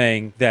important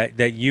thing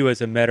that you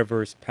as a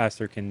metaverse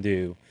pastor can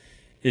do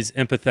is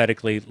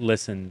empathetically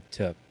listen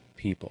to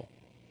people.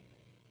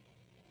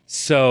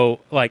 So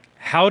like,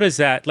 how does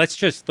that, let's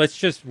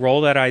just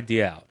roll that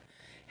idea out.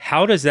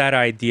 How does that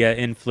idea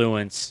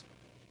influence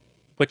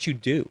what you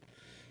do?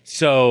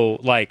 So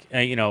like,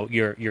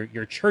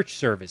 your church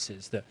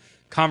services, the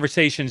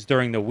conversations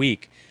during the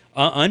week,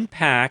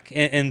 unpack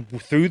and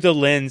through the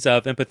lens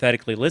of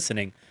empathetically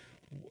listening,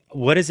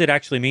 what does it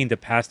actually mean to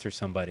pastor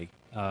somebody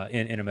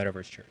in a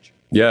metaverse church?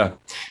 Yeah.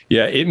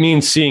 It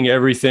means seeing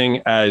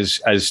everything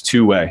as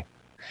two-way.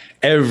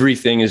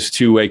 Everything is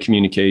two-way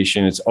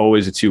communication. It's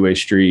always a two-way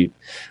street.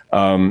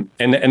 And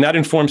that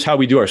informs how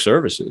we do our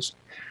services.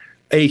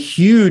 A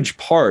huge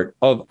part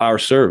of our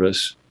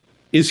service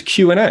is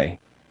Q&A.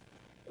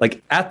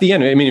 Like at the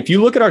end, I mean, if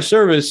you look at our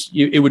service,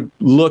 it would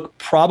look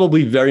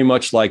probably very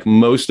much like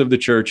most of the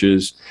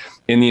churches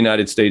in the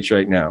United States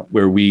right now,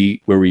 where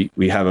we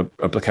have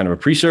a kind of a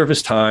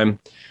pre-service time,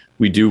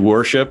 we do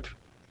worship,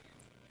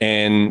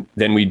 and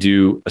then we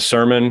do a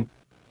sermon,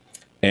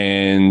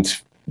 and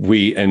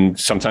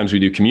sometimes we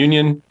do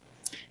communion.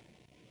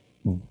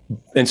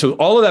 And so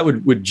all of that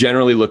would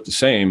generally look the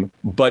same.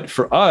 But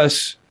for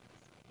us,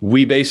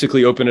 we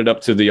basically open it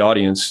up to the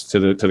audience, to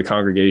the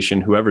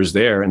congregation, whoever's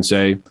there, and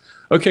say,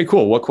 okay,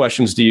 cool. What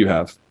questions do you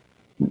have?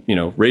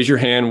 Raise your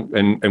hand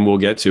and we'll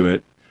get to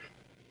it.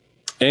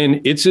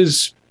 And it's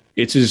as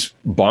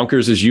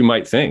bonkers as you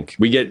might think.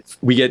 We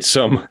get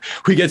some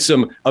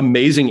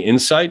amazing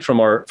insight from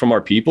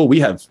our people.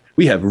 We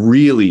have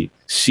really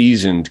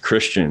seasoned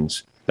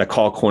Christians that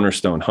call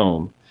Cornerstone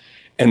home.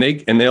 And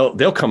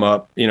they'll come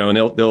up, and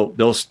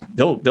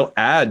they'll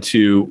add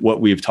to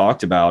what we've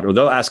talked about, or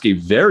they'll ask a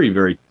very,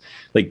 very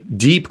like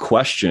deep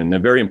question, a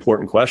very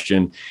important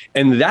question.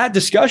 And that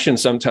discussion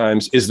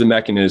sometimes is the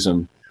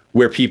mechanism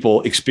where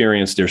people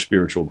experience their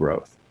spiritual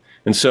growth.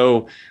 And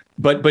so,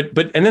 but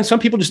then some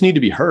people just need to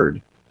be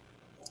heard.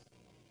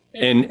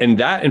 And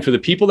for the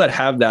people that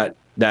have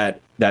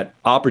that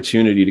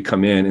opportunity to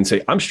come in and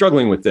say, I'm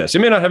struggling with this. It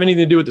may not have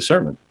anything to do with the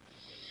sermon,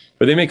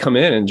 but they may come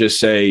in and just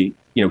say,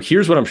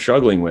 here's what I'm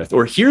struggling with,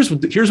 or here's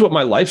what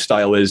my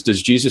lifestyle is.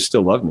 Does Jesus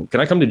still love me? Can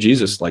I come to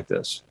Jesus like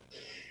this?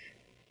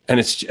 And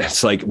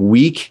it's like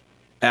week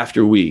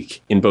after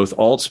week in both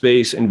alt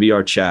space and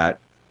VR chat,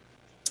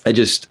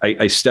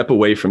 I step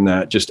away from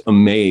that just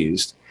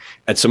amazed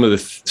at some of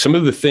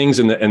the things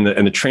and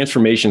the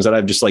transformations that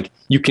I've just like,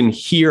 you can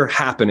hear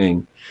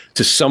happening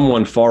to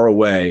someone far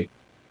away,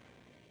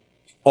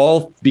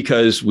 all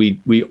because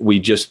we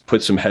just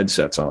put some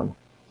headsets on.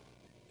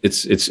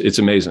 It's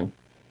amazing.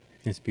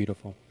 It's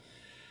beautiful.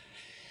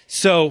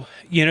 So,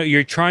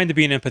 you're trying to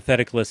be an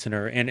empathetic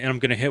listener, and I'm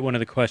going to hit one of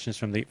the questions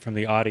from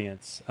the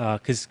audience,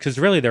 because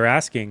really they're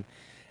asking,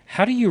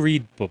 how do you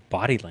read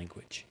body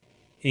language?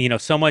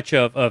 So much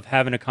of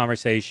having a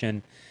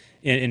conversation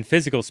in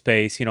physical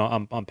space,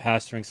 I'm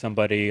pastoring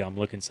somebody, I'm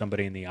looking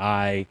somebody in the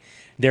eye,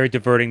 they're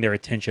diverting their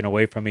attention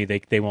away from me,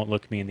 they won't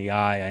look me in the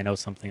eye, I know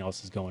something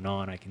else is going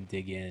on, I can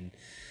dig in.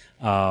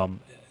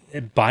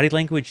 Body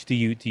language, do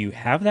you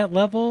have that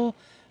level?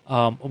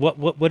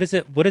 What does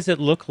it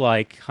look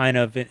like, kind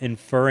of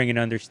inferring and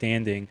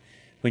understanding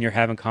when you're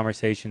having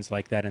conversations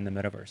like that in the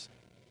metaverse?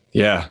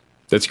 Yeah,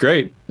 that's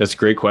great. That's a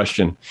great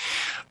question.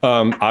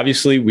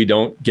 Obviously, we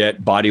don't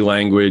get body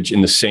language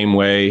in the same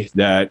way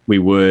that we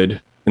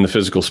would in the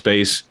physical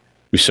space.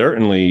 We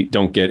certainly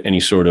don't get any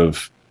sort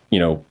of,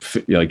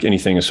 like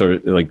anything sort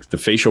of like the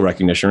facial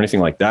recognition or anything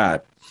like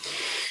that.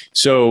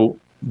 So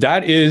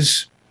that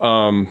is,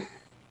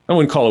 I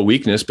wouldn't call it a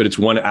weakness, but it's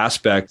one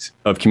aspect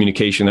of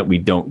communication that we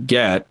don't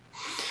get.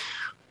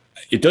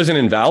 It doesn't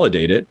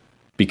invalidate it,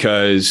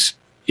 because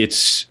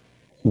it's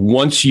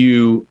once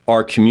you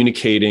are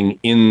communicating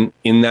in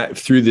that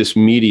through this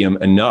medium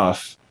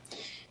enough,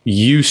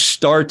 you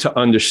start to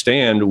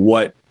understand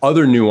what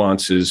other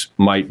nuances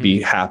might be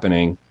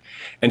happening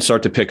and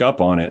start to pick up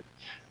on it.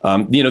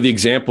 The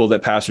example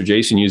that Pastor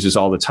Jason uses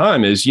all the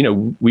time is,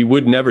 we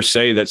would never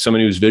say that someone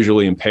who's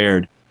visually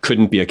impaired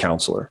couldn't be a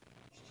counselor.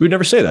 We would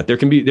never say that.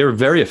 There are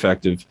very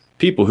effective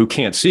people who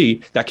can't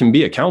see that can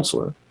be a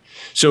counselor.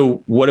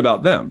 So what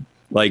about them?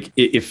 Like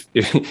if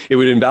it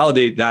would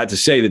invalidate that to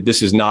say that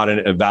this is not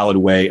a valid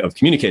way of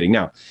communicating.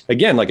 Now,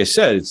 again, like I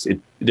said,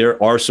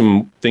 there are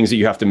some things that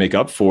you have to make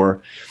up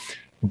for,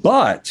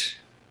 but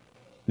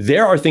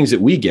there are things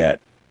that we get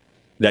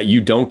that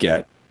you don't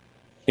get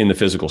in the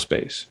physical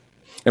space.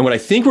 And what I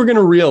think we're going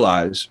to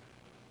realize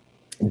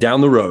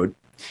down the road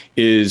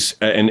is,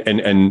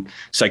 and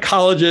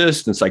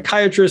psychologists and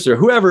psychiatrists or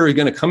whoever are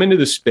going to come into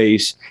the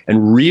space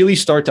and really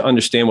start to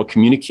understand what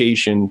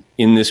communication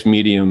in this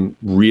medium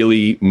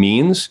really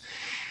means.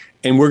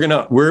 And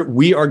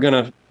we are going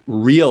to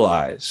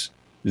realize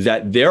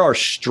that there are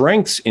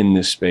strengths in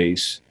this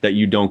space that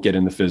you don't get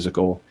in the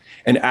physical,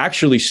 and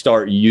actually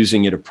start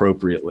using it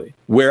appropriately.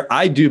 Where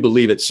I do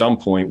believe at some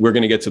point we're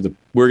going to get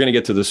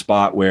to the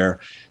spot where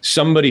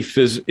somebody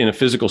in a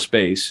physical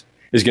space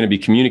is going to be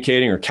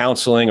communicating or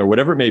counseling or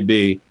whatever it may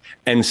be,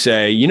 and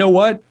say, you know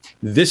what,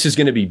 this is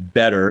going to be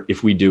better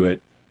if we do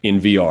it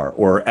in VR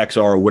or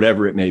XR or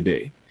whatever it may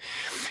be.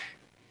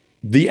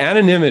 The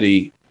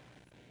anonymity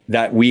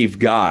that we've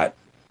got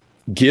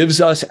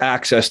gives us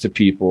access to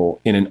people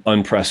in an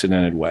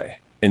unprecedented way.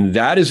 And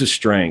that is a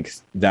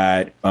strength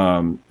that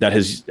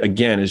has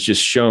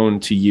just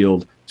shown to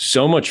yield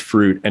so much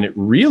fruit, and it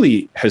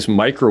really has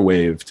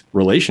microwaved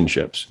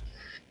relationships.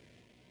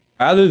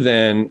 Rather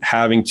than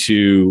having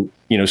to,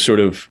 sort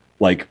of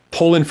like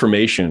pull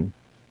information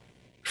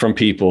from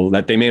people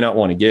that they may not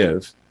want to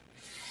give,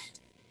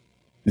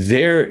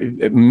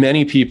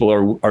 many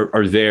people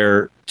are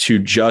there to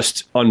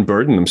just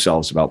unburden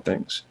themselves about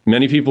things.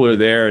 Many people are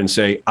there and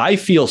say, I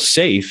feel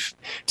safe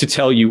to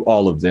tell you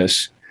all of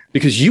this,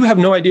 because you have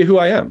no idea who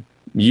I am.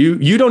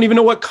 You don't even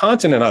know what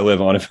continent I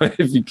live on, if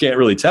you can't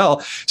really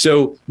tell.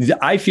 So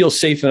I feel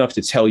safe enough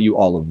to tell you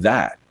all of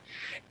that.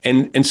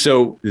 And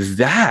so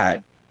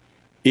that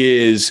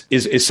is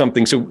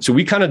something. So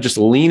we kind of just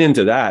lean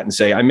into that and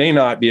say, I may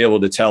not be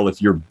able to tell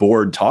if you're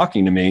bored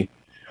talking to me,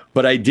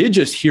 but I did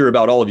just hear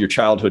about all of your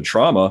childhood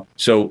trauma.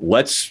 So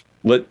let's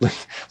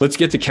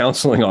get to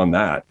counseling on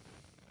that.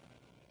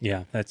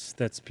 Yeah,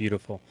 that's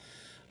beautiful.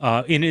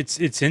 And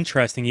it's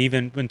interesting,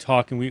 even when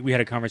talking, we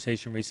had a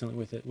conversation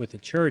recently with a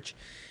church,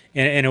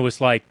 and it was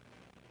like,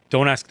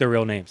 don't ask their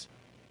real names.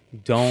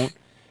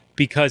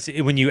 Because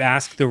when you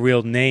ask the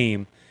real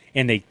name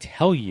and they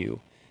tell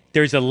you,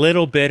 there's a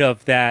little bit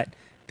of that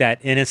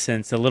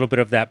innocence, a little bit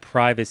of that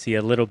privacy,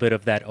 a little bit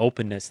of that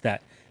openness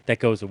that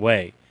goes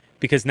away,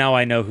 because now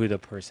I know who the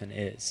person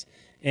is.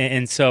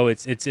 And so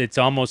it's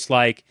almost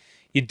like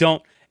you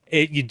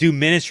do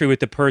ministry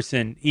with the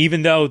person,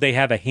 even though they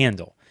have a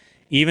handle.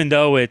 Even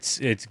though it's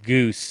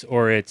Goose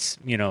or it's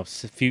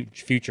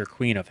future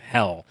queen of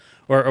hell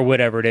or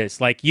whatever it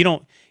is, like you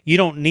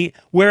don't need.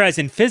 Whereas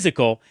in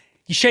physical,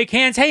 you shake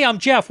hands. Hey, I'm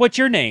Jeff. What's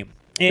your name?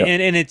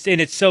 And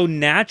it's so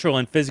natural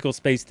in physical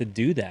space to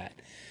do that.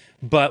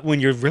 But when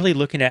you're really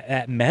looking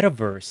at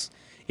Metaverse,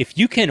 if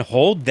you can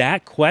hold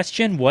that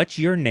question, what's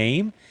your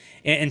name,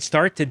 and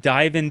start to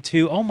dive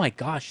into, oh my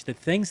gosh, the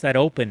things that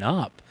open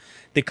up,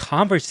 the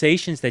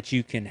conversations that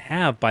you can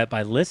have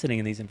by listening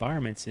in these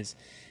environments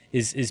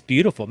is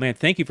beautiful, man.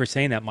 Thank you for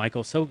saying that,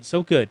 Michael.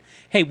 So good.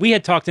 Hey, we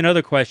had talked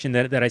another question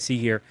that I see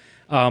here,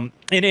 and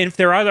if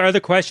there are other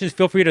questions,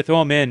 feel free to throw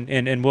them in,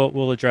 and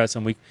we'll address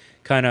them. We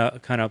kind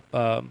of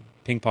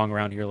ping pong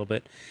around here a little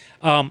bit.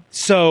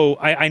 So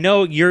I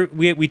know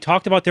we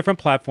talked about different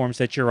platforms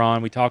that you're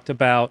on. We talked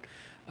about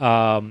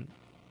you're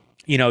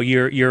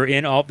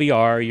in Alt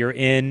VR, you're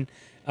in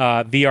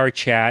VR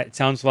chat. It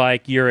sounds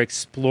like you're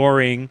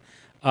exploring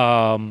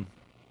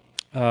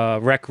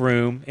Rec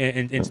Room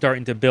and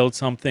starting to build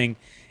something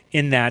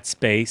in that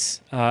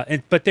space.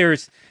 But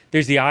there's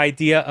the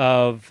idea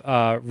of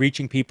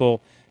reaching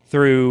people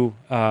through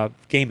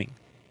gaming,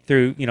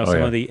 through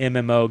some of the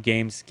MMO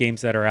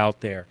games that are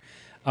out there.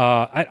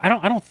 I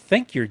don't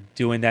think you're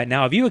doing that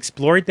now. Have you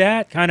explored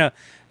that? Kind of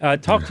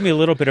talk to me a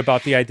little bit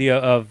about the idea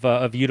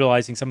of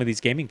utilizing some of these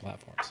gaming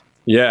platforms.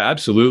 Yeah,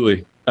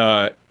 absolutely.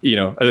 As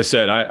I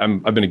said,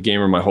 I've been a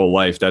gamer my whole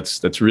life.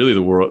 That's really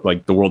the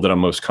world that I'm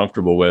most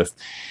comfortable with.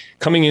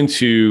 Coming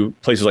into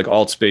places like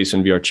Altspace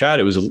and VR Chat,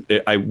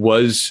 I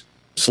was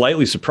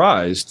slightly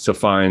surprised to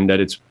find that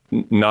it's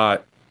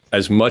not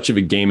as much of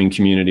a gaming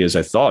community as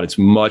I thought. It's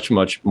much,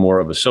 much more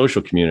of a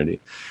social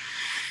community.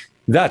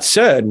 That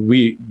said,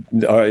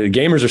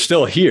 gamers are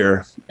still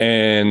here,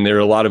 and there are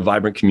a lot of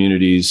vibrant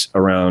communities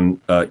around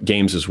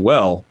games as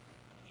well.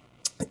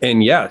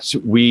 And yes,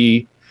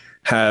 we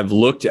have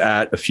looked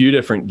at a few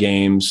different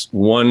games. The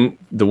one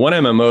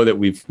MMO that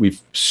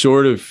we've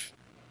sort of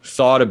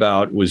thought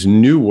about was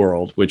New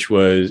World, which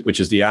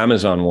is the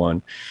Amazon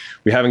one.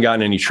 We haven't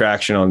gotten any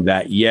traction on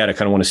that yet. I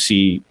kind of want to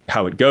see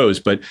how it goes.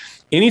 But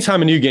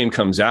anytime a new game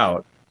comes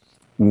out,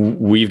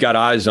 we've got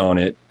eyes on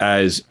it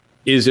as,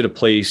 is it a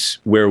place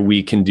where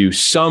we can do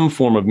some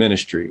form of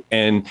ministry?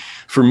 And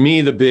for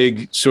me, the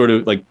big sort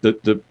of like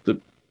the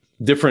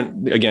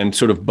different, again,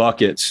 sort of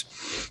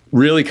buckets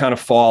really kind of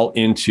fall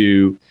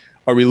into,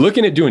 are we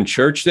looking at doing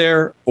church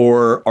there,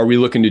 or are we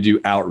looking to do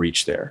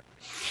outreach there?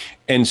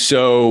 And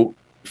so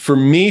for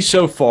me,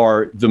 so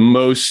far, the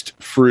most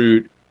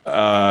fruit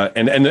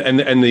and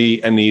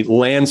the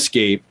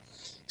landscape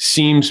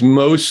seems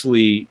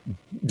mostly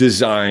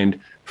designed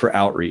for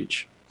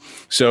outreach.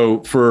 So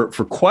for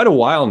quite a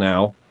while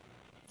now,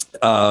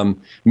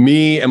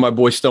 Me and my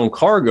boy Stone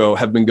Cargo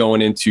have been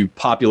going into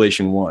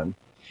Population One,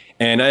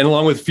 and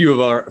along with a few of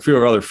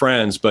our other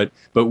friends, but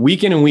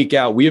week in and week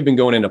out, we have been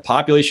going into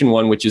Population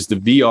One, which is the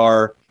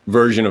VR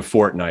version of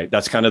Fortnite.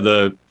 That's kind of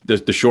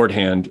the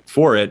shorthand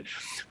for it.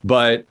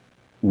 But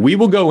we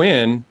will go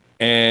in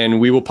and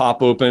we will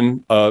pop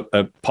open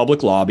a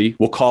public lobby.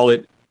 We'll call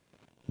it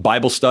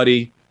Bible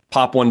study,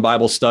 Pop One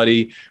Bible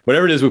study,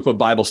 whatever it is. We put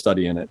Bible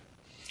study in it,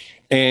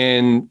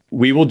 and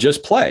we will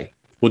just play.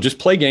 We'll just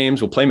play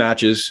games. We'll play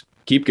matches.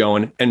 Keep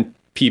going, and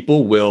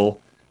people will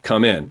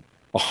come in.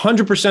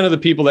 100% of the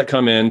people that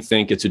come in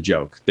think it's a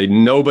joke.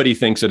 Nobody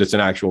thinks that it's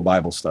an actual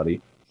Bible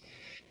study.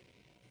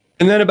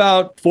 And then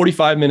about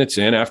 45 minutes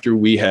in, after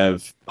we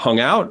have hung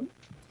out,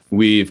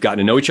 we've gotten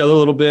to know each other a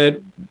little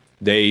bit.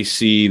 They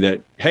see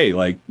that, hey,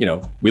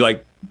 we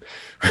like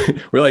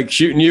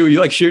shooting you, you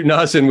like shooting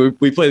us, and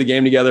we play the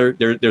game together.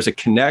 There's a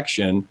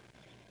connection.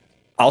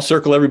 I'll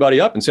circle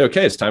everybody up and say,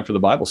 okay, it's time for the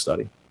Bible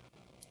study.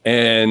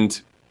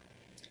 And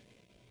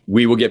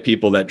we will get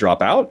people that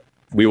drop out.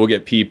 We will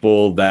get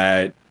people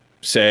that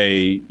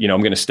say, I'm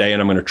going to stay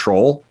and I'm going to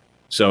troll.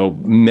 So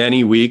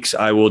many weeks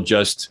I will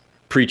just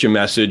preach a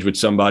message with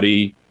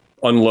somebody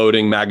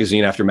unloading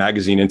magazine after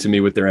magazine into me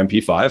with their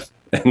MP5.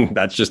 And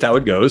that's just how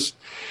it goes.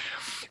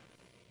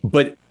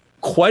 But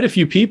quite a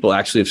few people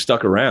actually have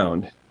stuck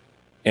around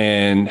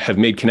and have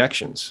made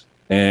connections.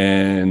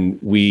 And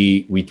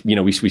we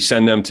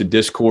send them to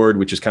Discord,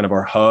 which is kind of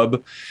our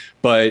hub.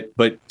 But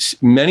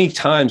many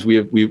times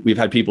we've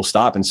had people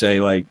stop and say,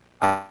 like,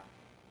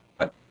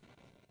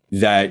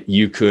 that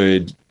you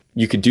could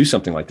do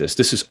something like this.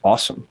 This is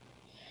awesome.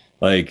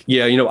 Like,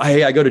 yeah,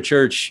 hey, I go to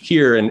church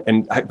here,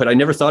 but I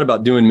never thought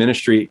about doing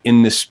ministry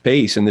in this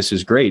space, and this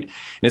is great. And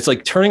it's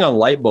like turning on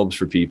light bulbs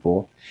for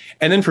people.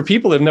 And then for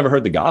people that have never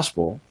heard the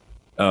gospel,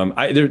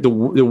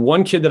 the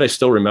one kid that I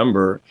still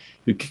remember,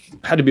 who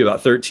had to be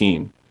about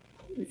 13,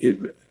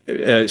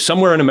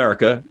 somewhere in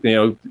America,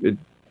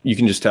 you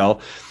can just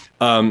tell.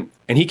 And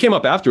he came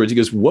up afterwards. He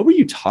goes, "What were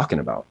you talking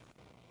about?"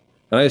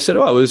 And I said,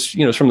 "Oh, it was,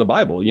 it's from the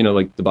Bible,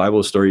 like the Bible,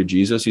 the story of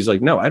Jesus." He's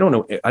like, "No, I don't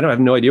know. I have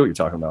no idea what you're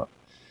talking about."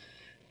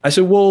 I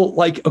said, "Well,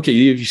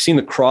 okay, have you seen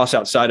the cross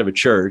outside of a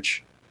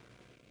church?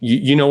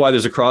 You know why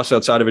there's a cross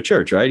outside of a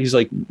church, right?" He's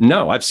like,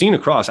 "No, I've seen a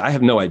cross. I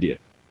have no idea."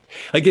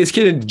 Like, this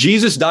kid,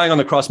 Jesus dying on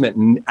the cross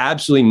meant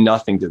absolutely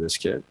nothing to this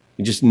kid.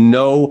 He just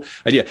no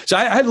idea. So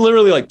I had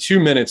literally like 2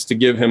 minutes to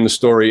give him the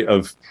story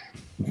of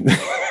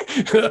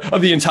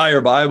of the entire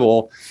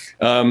Bible,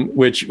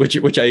 which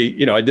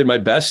I did my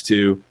best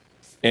to.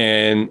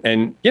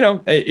 And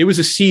it was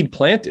a seed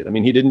planted. I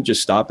mean, he didn't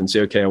just stop and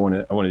say, "Okay, I want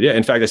to do it."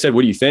 In fact, I said,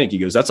 "What do you think?" He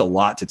goes, "That's a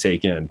lot to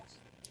take in."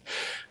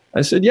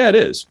 I said, "Yeah, it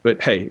is.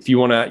 But hey, if you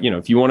want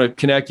to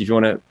connect, if you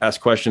want to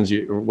ask questions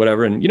or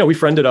whatever," and we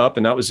friended up,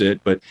 and that was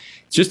it. But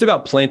it's just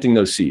about planting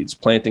those seeds,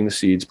 planting the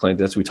seeds,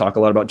 That's we talk a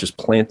lot about, just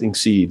planting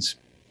seeds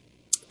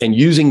and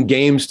using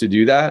games to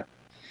do that.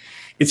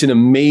 It's an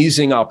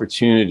amazing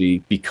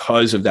opportunity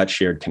because of that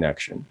shared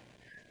connection.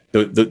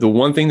 The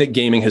one thing that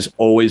gaming has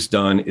always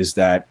done is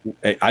that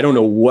I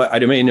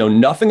may know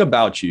nothing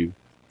about you,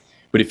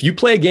 but if you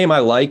play a game I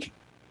like,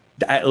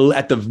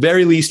 at the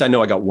very least, I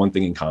know I got one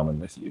thing in common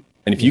with you.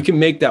 And if you can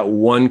make that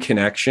one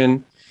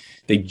connection,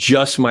 they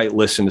just might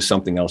listen to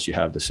something else you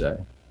have to say.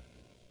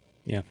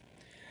 Yeah.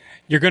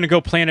 You're going to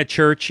go plant a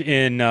church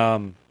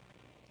in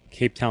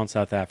Cape Town,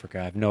 South Africa.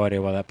 I have no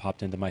idea why that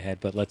popped into my head,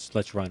 but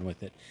let's run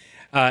with it.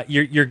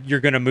 You're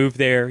going to move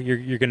there.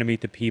 You're going to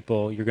meet the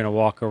people. You're going to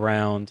walk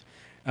around.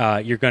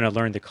 You're going to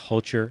learn the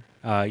culture.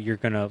 You're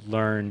going to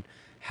learn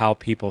how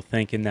people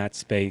think in that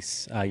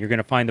space. You're going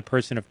to find the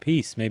person of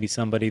peace, maybe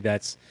somebody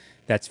that's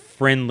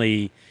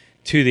friendly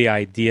to the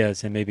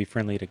ideas and maybe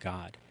friendly to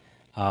God.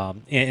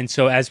 And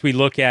so as we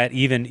look at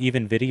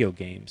even video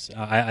games,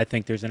 I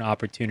think there's an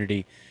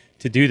opportunity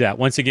to do that.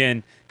 Once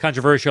again,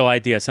 controversial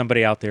idea.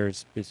 Somebody out there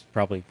is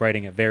probably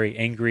writing a very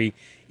angry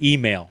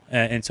email,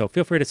 and so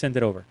feel free to send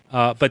it over.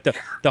 But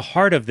the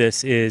heart of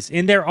this is,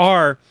 and there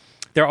are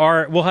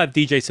we'll have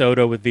DJ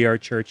Soto with VR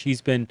Church.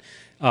 He's been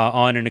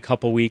on in a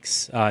couple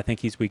weeks. I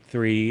think he's week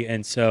 3,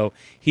 and so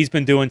he's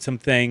been doing some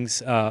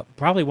things.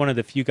 Probably one of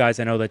the few guys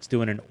I know that's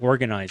doing an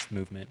organized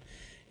movement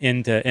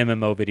into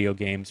MMO video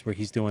games, where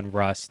he's doing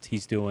Rust,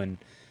 he's doing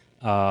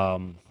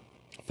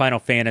Final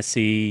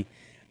Fantasy.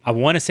 I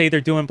want to say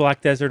they're doing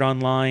Black Desert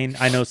Online.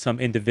 I know some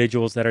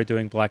individuals that are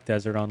doing Black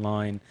Desert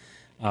Online.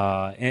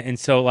 And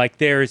so like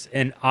there's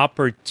an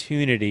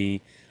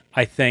opportunity,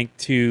 I think,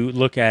 to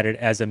look at it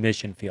as a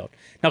mission field.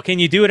 Now, can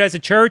you do it as a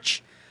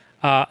church?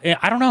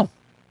 I don't know.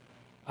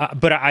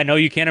 But I know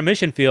you can a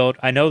mission field.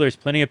 I know there's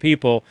plenty of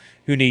people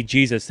who need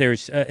Jesus.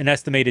 There's an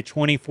estimated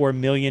 24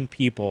 million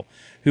people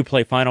who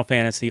play Final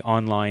Fantasy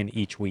online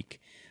each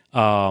week,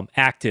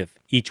 active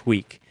each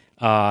week.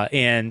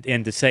 And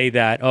to say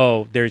that,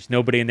 there's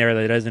nobody in there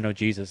that doesn't know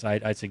Jesus,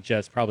 I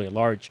suggest probably a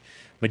large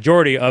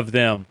majority of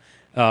them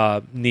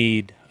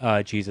need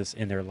Jesus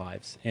in their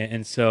lives.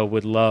 And so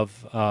would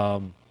love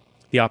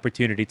the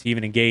opportunity to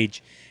even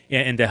engage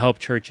and to help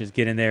churches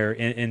get in there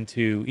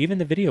into even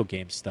the video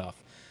game stuff.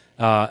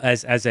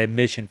 as a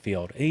mission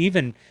field,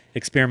 even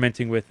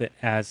experimenting with it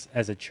as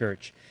a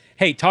church.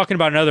 Hey, talking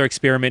about another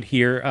experiment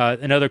here,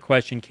 another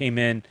question came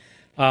in,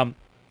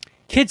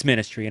 kids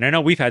ministry, and I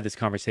know we've had this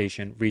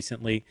conversation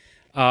recently.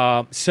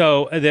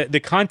 So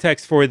the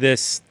context for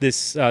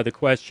the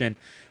question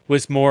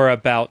was more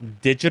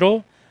about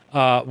digital,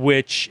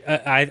 which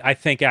I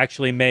think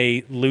actually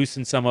may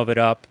loosen some of it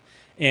up.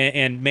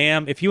 And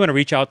ma'am, if you want to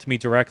reach out to me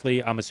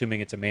directly, I'm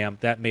assuming it's a ma'am.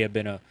 That may have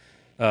been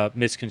a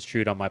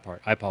misconstrued on my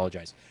part. I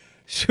apologize.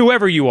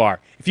 Whoever you are,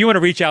 if you want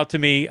to reach out to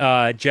me,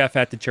 Jeff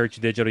at the Church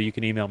Digital, you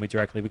can email me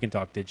directly. We can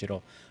talk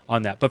digital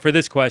on that. But for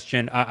this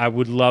question, I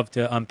would love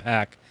to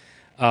unpack.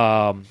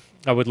 I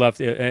would love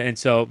to, and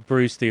so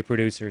Bruce, the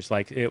producer's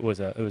like, it was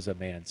a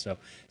man. So,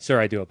 sir,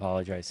 I do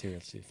apologize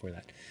seriously for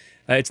that.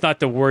 It's not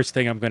the worst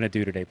thing I'm going to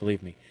do today,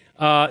 believe me.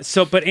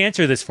 But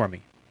answer this for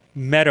me: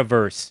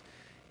 Metaverse,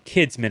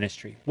 kids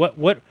ministry.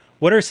 What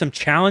are some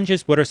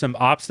challenges? What are some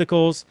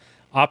obstacles?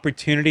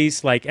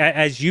 Opportunities, like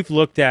as you've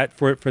looked at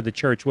for the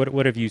church,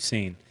 what have you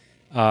seen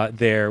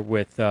there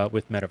with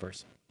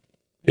Metaverse?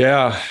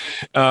 Yeah,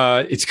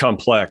 it's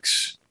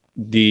complex.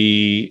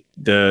 The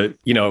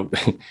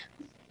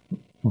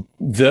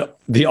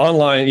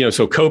online,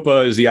 so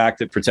COPA is the act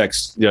that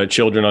protects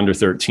children under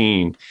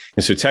 13,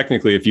 and so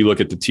technically, if you look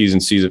at the T's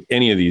and C's of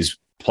any of these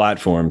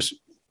platforms,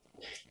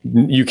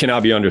 you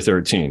cannot be under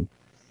 13.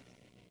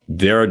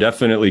 There are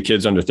definitely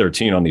kids under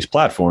 13 on these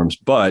platforms,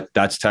 but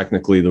that's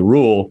technically the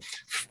rule.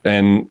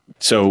 And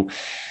so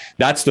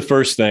that's the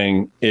first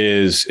thing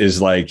is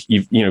like,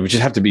 we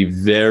just have to be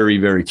very,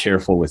 very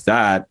careful with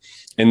that.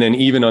 And then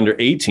even under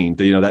 18,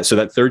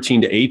 that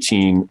 13 to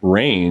 18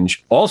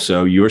 range,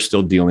 also, you're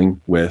still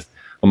dealing with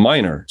a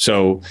minor.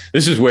 So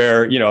this is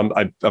where,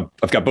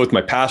 I've got both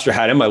my pastor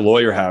hat and my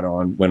lawyer hat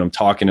on when I'm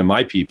talking to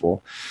my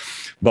people.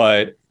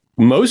 But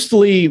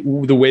mostly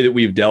the way that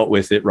we've dealt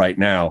with it right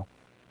now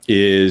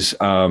is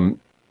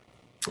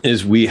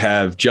we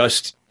have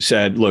just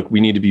said, look, we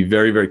need to be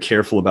very, very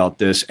careful about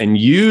this and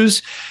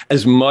use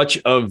as much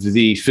of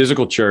the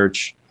physical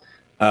church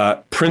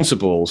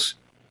principles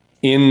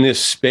in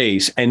this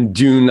space and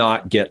do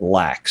not get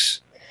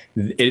lax.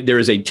 There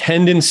is a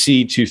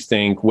tendency to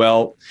think,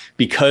 well,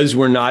 because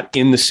we're not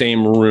in the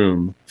same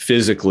room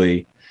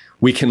physically,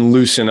 we can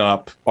loosen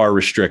up our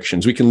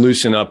restrictions. We can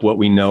loosen up what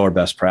we know are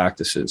best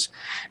practices.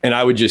 And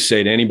I would just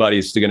say to anybody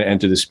that's going to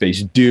enter the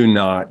space, do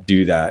not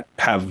do that.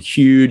 Have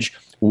huge,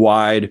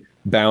 wide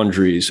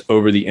boundaries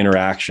over the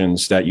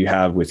interactions that you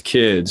have with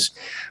kids.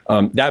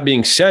 That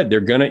being said,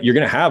 you're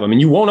gonna have them, and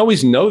you won't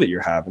always know that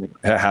you're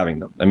having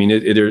them. I mean,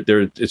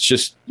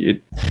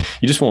 you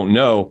just won't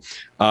know.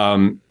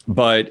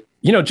 But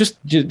just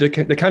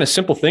the kind of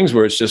simple things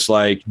where it's just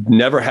like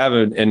never have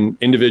an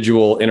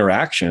individual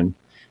interaction.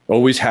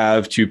 Always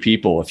have two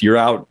people. If you're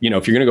out,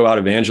 if you're going to go out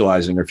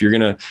evangelizing, or if you're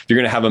going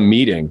to have a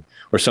meeting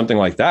or something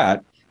like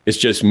that, it's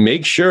just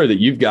make sure that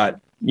you've got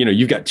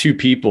two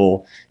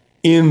people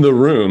in the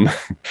room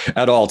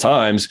at all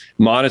times,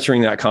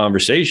 monitoring that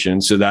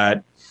conversation so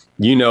that,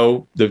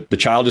 the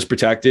child is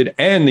protected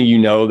and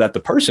that the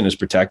person is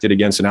protected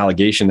against an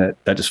allegation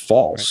that is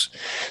false.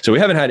 Right. So we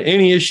haven't had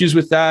any issues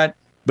with that,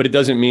 but it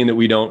doesn't mean that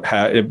we don't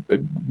have,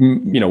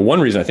 one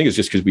reason I think is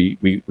just because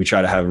we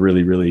try to have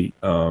really, really,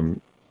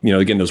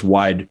 again, those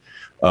wide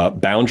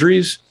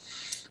boundaries,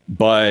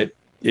 but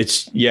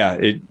it's,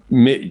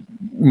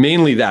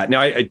 mainly that.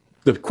 Now,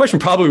 the question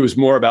probably was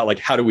more about like,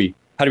 how do we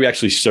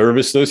actually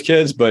service those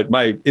kids? But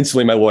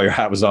instantly my lawyer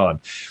hat was on.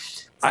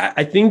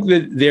 I think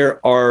that there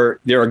are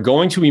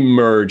going to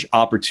emerge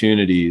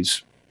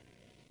opportunities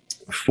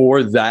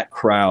for that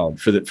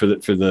crowd, for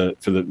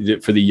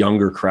the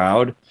younger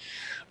crowd.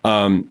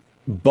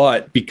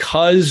 But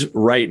because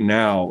right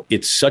now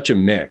it's such a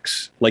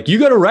mix, like you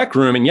go to Rec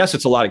Room and yes,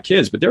 it's a lot of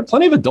kids, but there are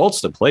plenty of adults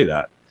that play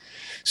that.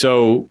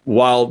 So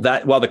while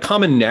the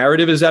common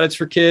narrative is that it's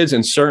for kids,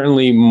 and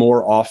certainly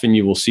more often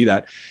you will see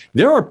that,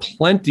 there are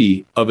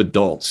plenty of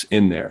adults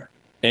in there.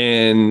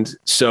 And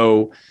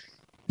so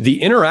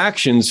the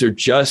interactions are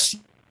just,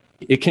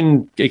 it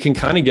can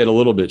kind of get a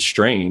little bit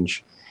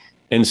strange.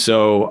 And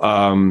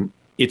so,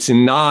 it's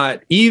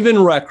not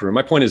even Rec Room.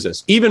 My point is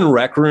this, even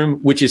Rec Room,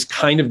 which is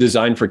kind of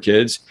designed for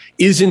kids,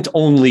 isn't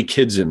only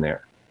kids in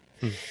there.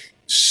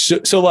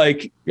 So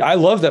like, I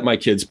love that my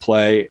kids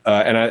play,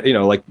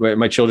 and like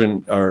my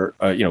children are,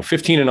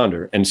 15 and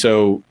under. And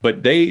so,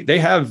 but they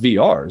have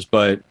VRs,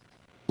 but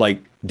like,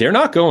 they're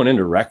not going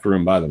into Rec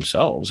Room by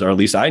themselves, or at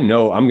least I'm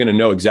going to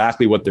know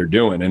exactly what they're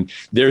doing. And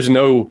there's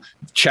no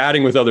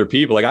chatting with other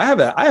people. Like I have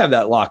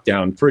that locked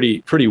down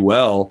pretty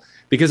well,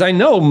 because I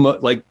know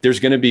like there's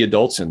going to be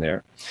adults in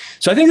there.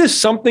 So I think there's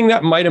something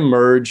that might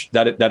emerge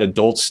that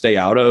adults stay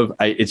out of.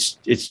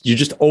 You're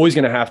just always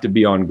going to have to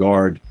be on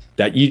guard.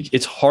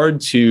 It's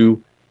hard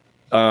to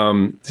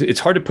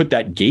put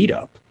that gate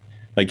up.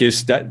 Like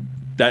is that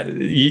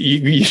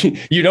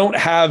you don't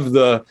have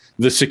the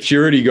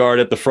security guard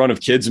at the front of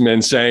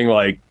Kidsmen saying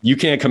like, you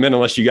can't come in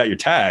unless you got your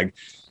tag.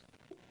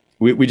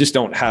 We just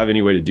don't have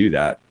any way to do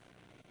that.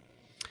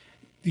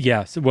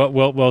 Yeah, so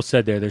well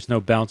said there. There's no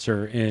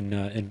bouncer in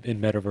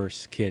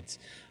Metaverse Kids.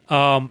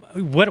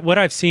 What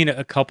I've seen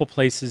a couple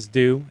places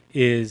do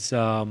is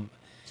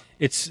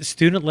it's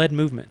student-led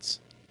movements,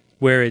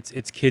 where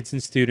it's kids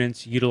and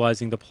students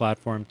utilizing the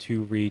platform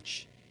to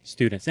reach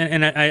students.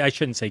 And I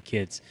shouldn't say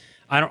kids.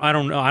 I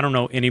don't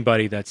know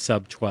anybody that's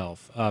sub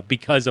 12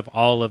 because of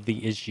all of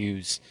the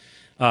issues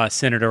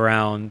centered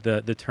around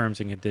the terms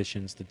and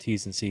conditions, the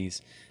T's and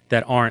C's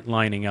that aren't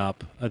lining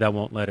up, that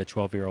won't let a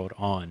 12-year-old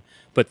on.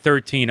 But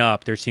 13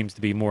 up, there seems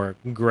to be more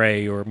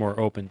gray or more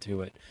open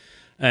to it.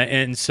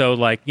 And so,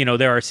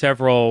 there are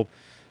several.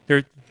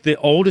 The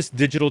oldest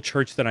digital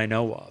church that I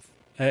know of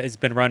has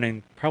been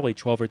running probably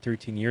 12 or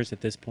 13 years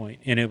at this point,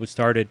 and it was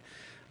started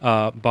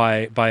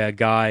by a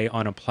guy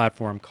on a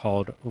platform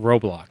called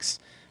Roblox.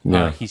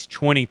 Yeah. He's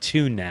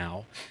 22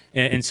 now,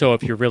 and so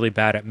if you're really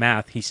bad at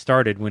math, he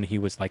started when he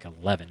was like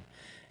 11,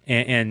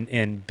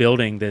 and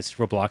building this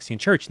Robloxian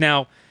church.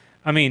 Now,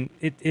 I mean,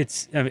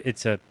 it's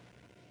a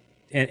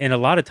and a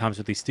lot of times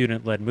with these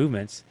student-led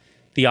movements,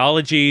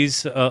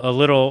 theology's a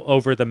little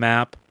over the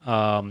map.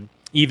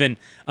 Even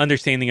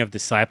understanding of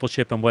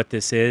discipleship and what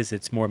this is,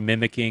 it's more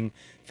mimicking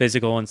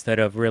physical instead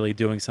of really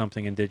doing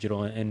something in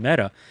digital and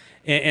meta.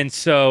 And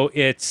so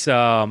it's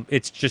a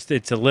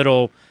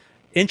little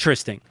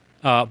interesting.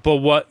 But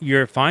what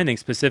you're finding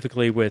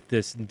specifically with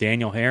this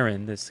Daniel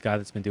Herron, this guy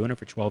that's been doing it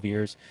for 12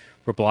 years,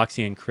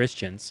 Robloxian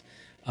Christians,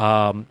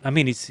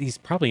 he's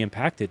probably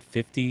impacted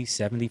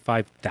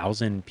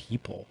 75,000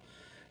 people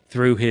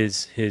through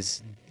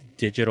his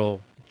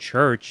digital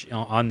church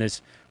on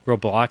this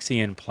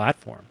Robloxian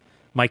platform.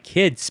 My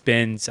kid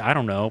spends, I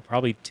don't know,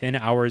 probably 10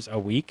 hours a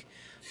week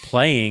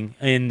playing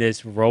in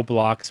this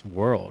Roblox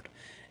world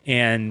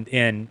and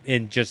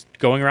just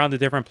going around to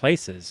different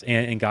places.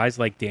 And guys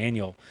like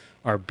Daniel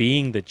are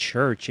being the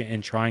church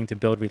and trying to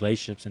build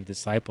relationships and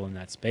disciple in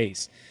that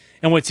space.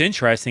 And what's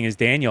interesting is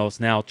Daniel's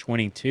now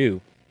 22.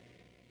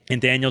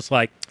 And Daniel's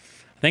like,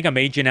 I think I'm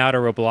aging out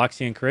of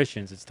Robloxian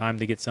Christians. It's time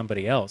to get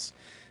somebody else.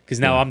 Because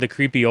now I'm the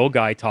creepy old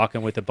guy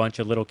talking with a bunch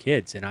of little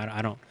kids, and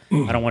I don't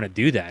want to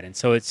do that. And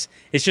so it's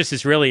just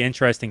this really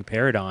interesting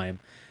paradigm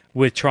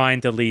with trying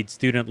to lead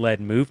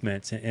student-led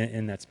movements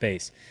in that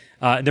space.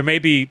 There may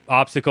be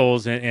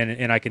obstacles,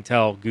 and I can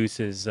tell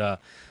Goose's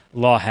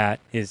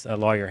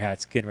lawyer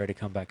hat's getting ready to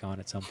come back on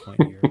at some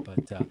point here.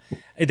 But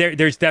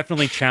there's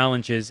definitely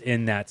challenges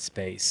in that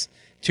space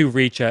to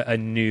reach a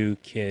new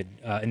kid,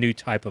 a new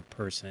type of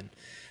person.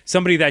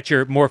 Somebody that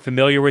you're more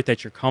familiar with,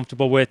 that you're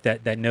comfortable with,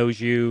 that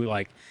knows you,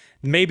 like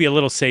maybe a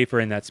little safer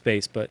in that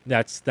space, but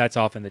that's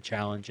often the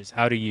challenge is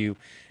how do you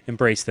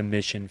embrace the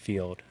mission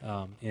field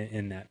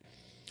in that.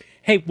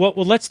 Hey, well,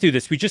 let's do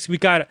this. We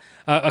got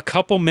a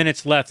couple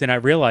minutes left, and I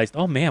realized,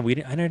 oh man, I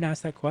didn't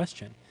ask that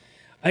question.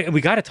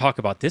 We got to talk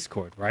about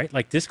Discord, right?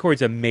 Like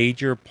Discord's a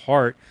major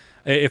part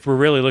if we're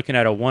really looking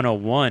at a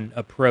 101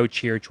 approach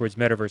here towards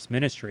metaverse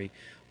ministry.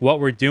 What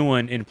we're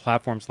doing in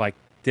platforms like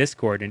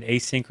Discord and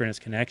asynchronous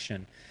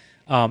connection.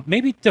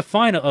 Maybe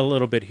define a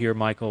little bit here,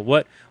 Michael,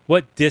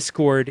 what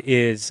Discord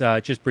is,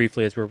 just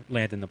briefly as we're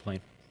landing the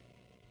plane.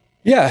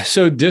 Yeah,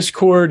 so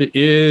Discord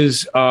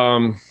is,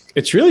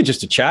 it's really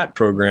just a chat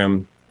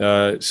program.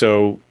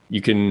 So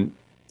you can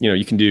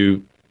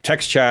do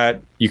text chat,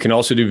 you can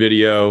also do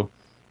video,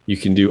 you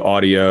can do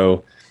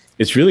audio.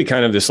 It's really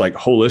kind of this like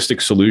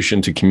holistic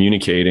solution to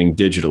communicating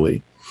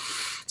digitally.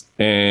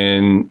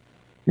 And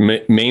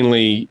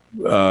mainly,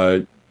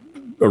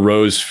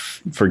 arose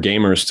for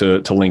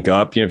gamers to link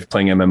up, if you're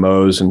playing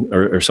MMOs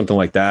or something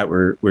like that,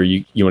 where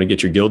you want to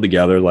get your guild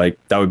together, like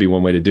that would be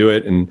one way to do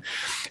it. And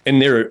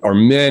there are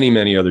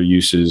many other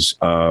uses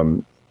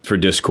for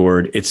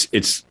Discord. It's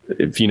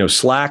if you know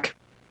Slack,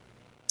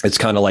 it's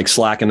kind of like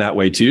Slack in that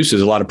way too. So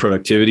there's a lot of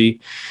productivity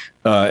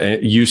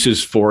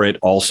uses for it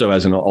also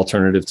as an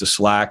alternative to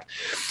Slack.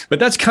 But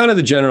that's kind of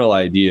the general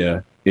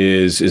idea.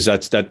 Is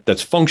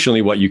that's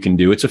functionally what you can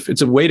do.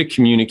 It's a way to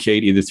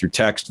communicate either through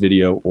text,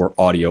 video, or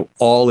audio,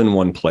 all in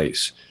one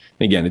place.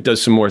 And again, it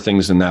does some more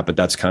things than that, but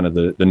that's kind of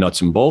the nuts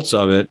and bolts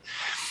of it.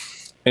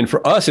 And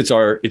for us, it's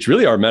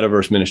really our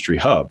metaverse ministry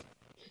hub.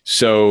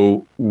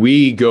 So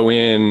we go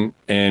in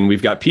and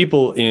we've got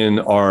people in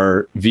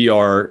our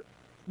VR,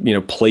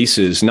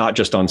 places, not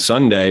just on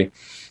Sunday.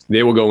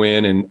 They will go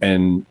in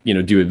and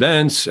do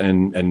events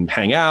and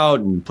hang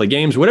out and play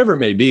games, whatever it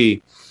may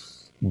be.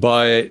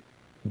 But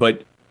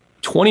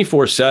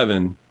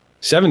 24/7,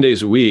 7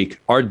 days a week,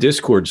 our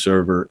Discord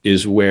server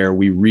is where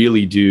we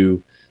really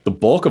do the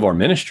bulk of our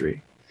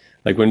ministry.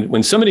 Like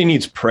when somebody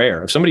needs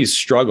prayer, if somebody's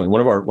struggling,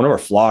 one of our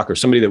flock or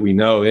somebody that we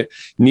know it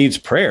needs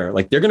prayer,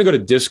 like they're going to go to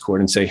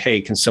Discord and say, "Hey,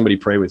 can somebody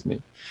pray with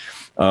me?"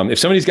 If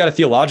somebody's got a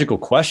theological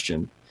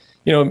question,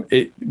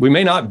 we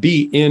may not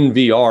be in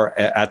VR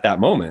at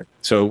that moment.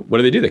 So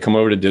what do? They come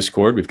over to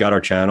Discord. We've got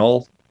our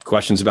channel,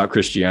 questions about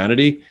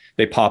Christianity.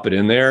 They pop it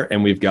in there,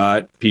 and we've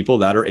got people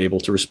that are able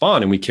to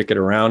respond, and we kick it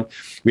around.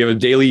 We have a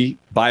daily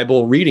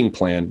Bible reading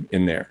plan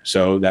in there,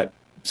 so that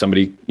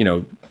somebody,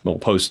 will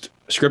post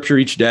scripture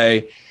each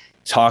day,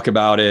 talk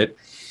about it,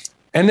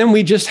 and then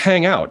we just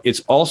hang out. It's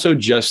also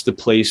just the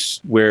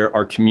place where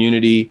our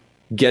community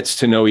gets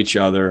to know each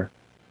other,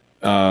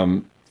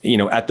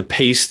 at the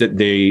pace that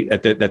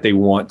they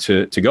want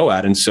to go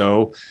at. And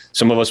so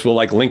some of us will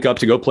like link up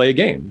to go play a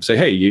game, say,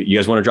 hey, you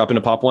guys want to drop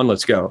into Pop One?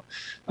 Let's go.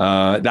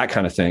 That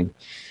kind of thing.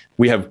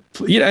 We have,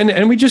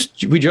 and we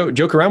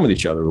joke around with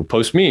each other. We'll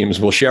post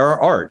memes. We'll share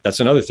our art. That's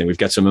another thing. We've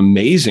got some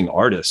amazing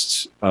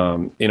artists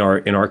in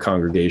our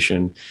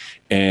congregation,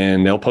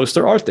 and they'll post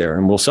their art there,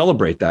 and we'll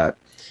celebrate that.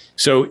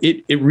 So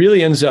it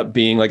really ends up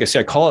being, like I said,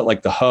 I call it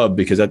like the hub,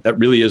 because that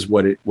really is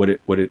what it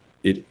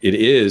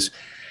is.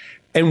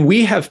 And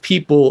we have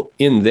people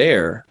in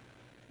there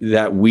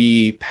that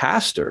we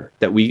pastor,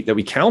 that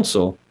we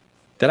counsel,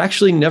 that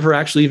actually never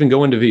actually even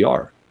go into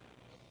VR.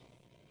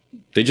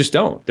 They just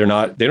don't. They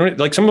don't,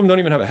 like, some of them don't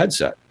even have a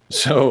headset.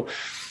 So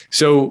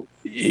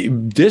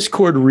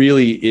Discord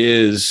really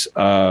is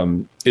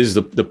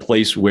the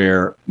place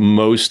where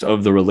most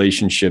of the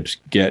relationships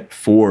get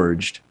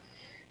forged.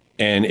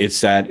 And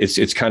it's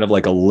kind of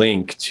like a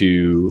link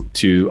to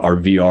our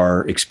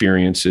VR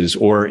experiences,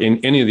 or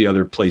in any of the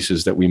other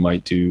places that we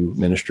might do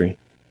ministry.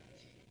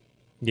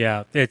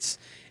 Yeah, it's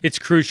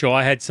crucial.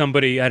 I had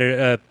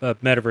a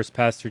Metaverse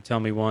pastor tell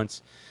me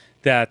once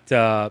that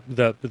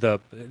the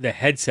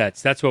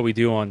headsets, that's what we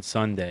do on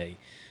Sunday.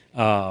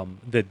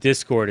 The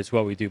Discord is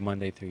what we do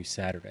Monday through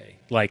Saturday.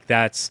 Like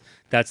that's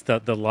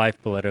the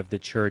lifeblood of the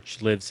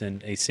church, lives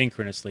in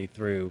asynchronously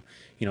through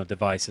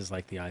devices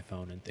like the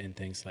iPhone and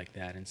things like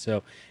that. And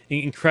so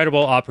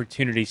incredible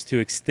opportunities to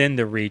extend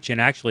the reach. And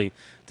actually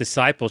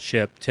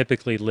discipleship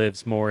typically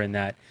lives more in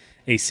that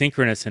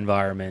asynchronous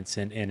environments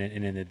and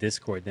in the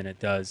Discord than it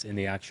does in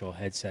the actual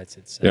headsets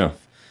itself. Yeah.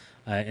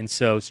 And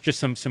so it's just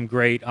some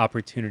great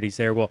opportunities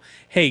there. Well,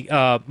 hey,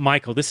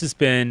 Michael, this has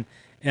been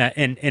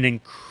an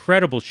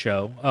incredible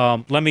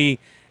show. Let me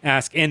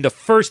ask, and the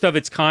first of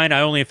its kind. I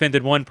only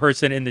offended one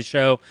person in the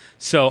show,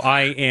 so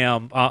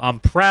I'm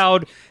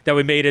proud that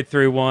we made it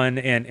through one,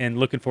 and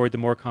looking forward to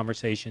more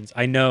conversations.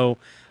 I know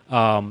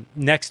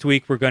next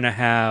week we're going to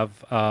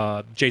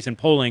have Jason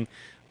Poling,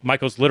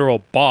 Michael's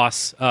literal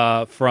boss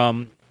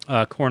from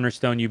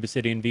Cornerstone Yuba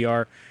City in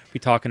VR, be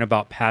talking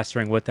about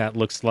pastoring, what that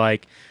looks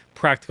like,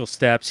 practical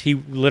steps. He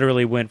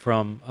literally went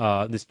from,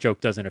 this joke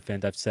doesn't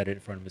offend, I've said it in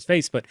front of his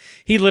face, but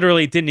he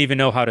literally didn't even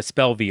know how to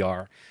spell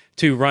VR,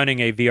 to running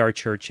a VR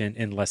church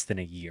in less than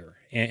a year.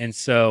 And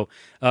so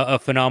a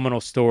phenomenal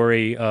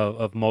story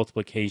of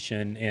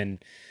multiplication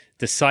and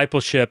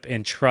discipleship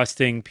and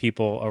trusting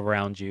people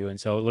around you. And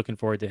so looking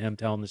forward to him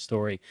telling the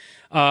story.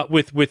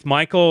 With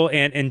Michael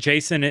and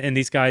Jason and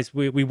these guys,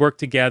 we work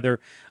together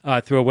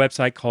through a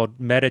website called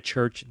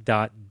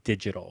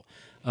metachurch.digital.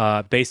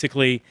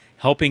 Basically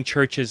helping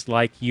churches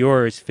like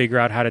yours figure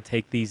out how to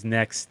take these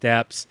next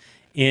steps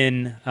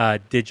in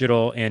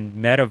digital and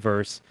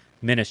metaverse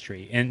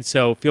ministry. And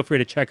so feel free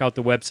to check out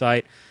the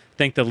website. I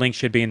think the link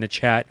should be in the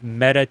chat,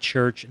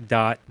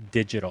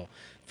 metachurch.digital.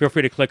 Feel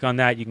free to click on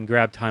that. You can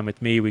grab time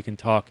with me. We can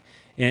talk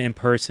in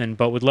person,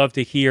 but would love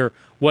to hear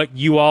what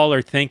you all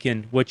are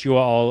thinking, what you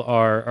all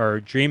are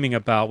dreaming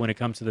about when it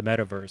comes to the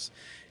metaverse,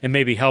 and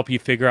maybe help you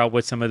figure out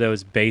what some of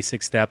those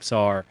basic steps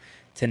are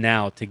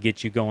to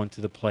get you going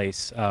to the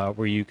place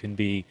where you can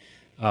be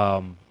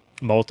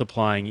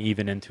multiplying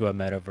even into a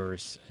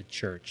metaverse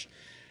church.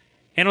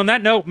 And on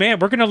that note, man,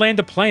 we're going to land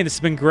the plane. This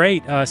has been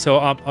great. So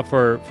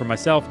for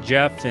myself,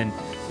 Jeff, and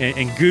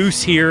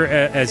Goose here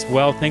as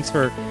well, thanks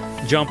for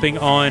jumping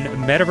on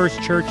Metaverse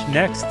Church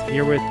Next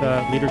here with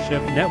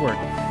Leadership Network.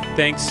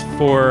 Thanks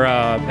for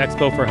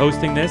Expo for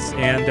hosting this,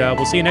 and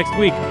we'll see you next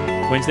week,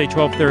 Wednesday,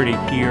 12:30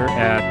 here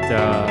at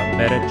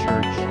Meta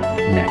Church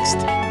Next.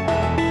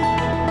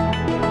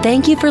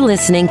 Thank you for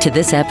listening to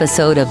this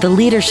episode of the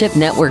Leadership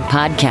Network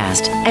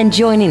podcast and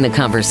joining the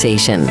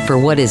conversation for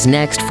what is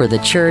next for the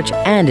church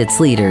and its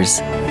leaders.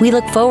 We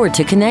look forward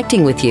to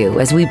connecting with you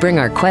as we bring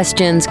our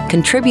questions,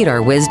 contribute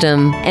our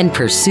wisdom, and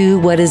pursue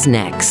what is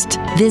next.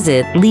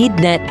 Visit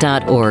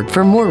leadnet.org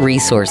for more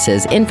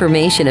resources,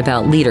 information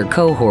about leader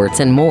cohorts,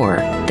 and more.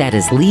 That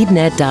is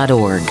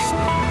leadnet.org.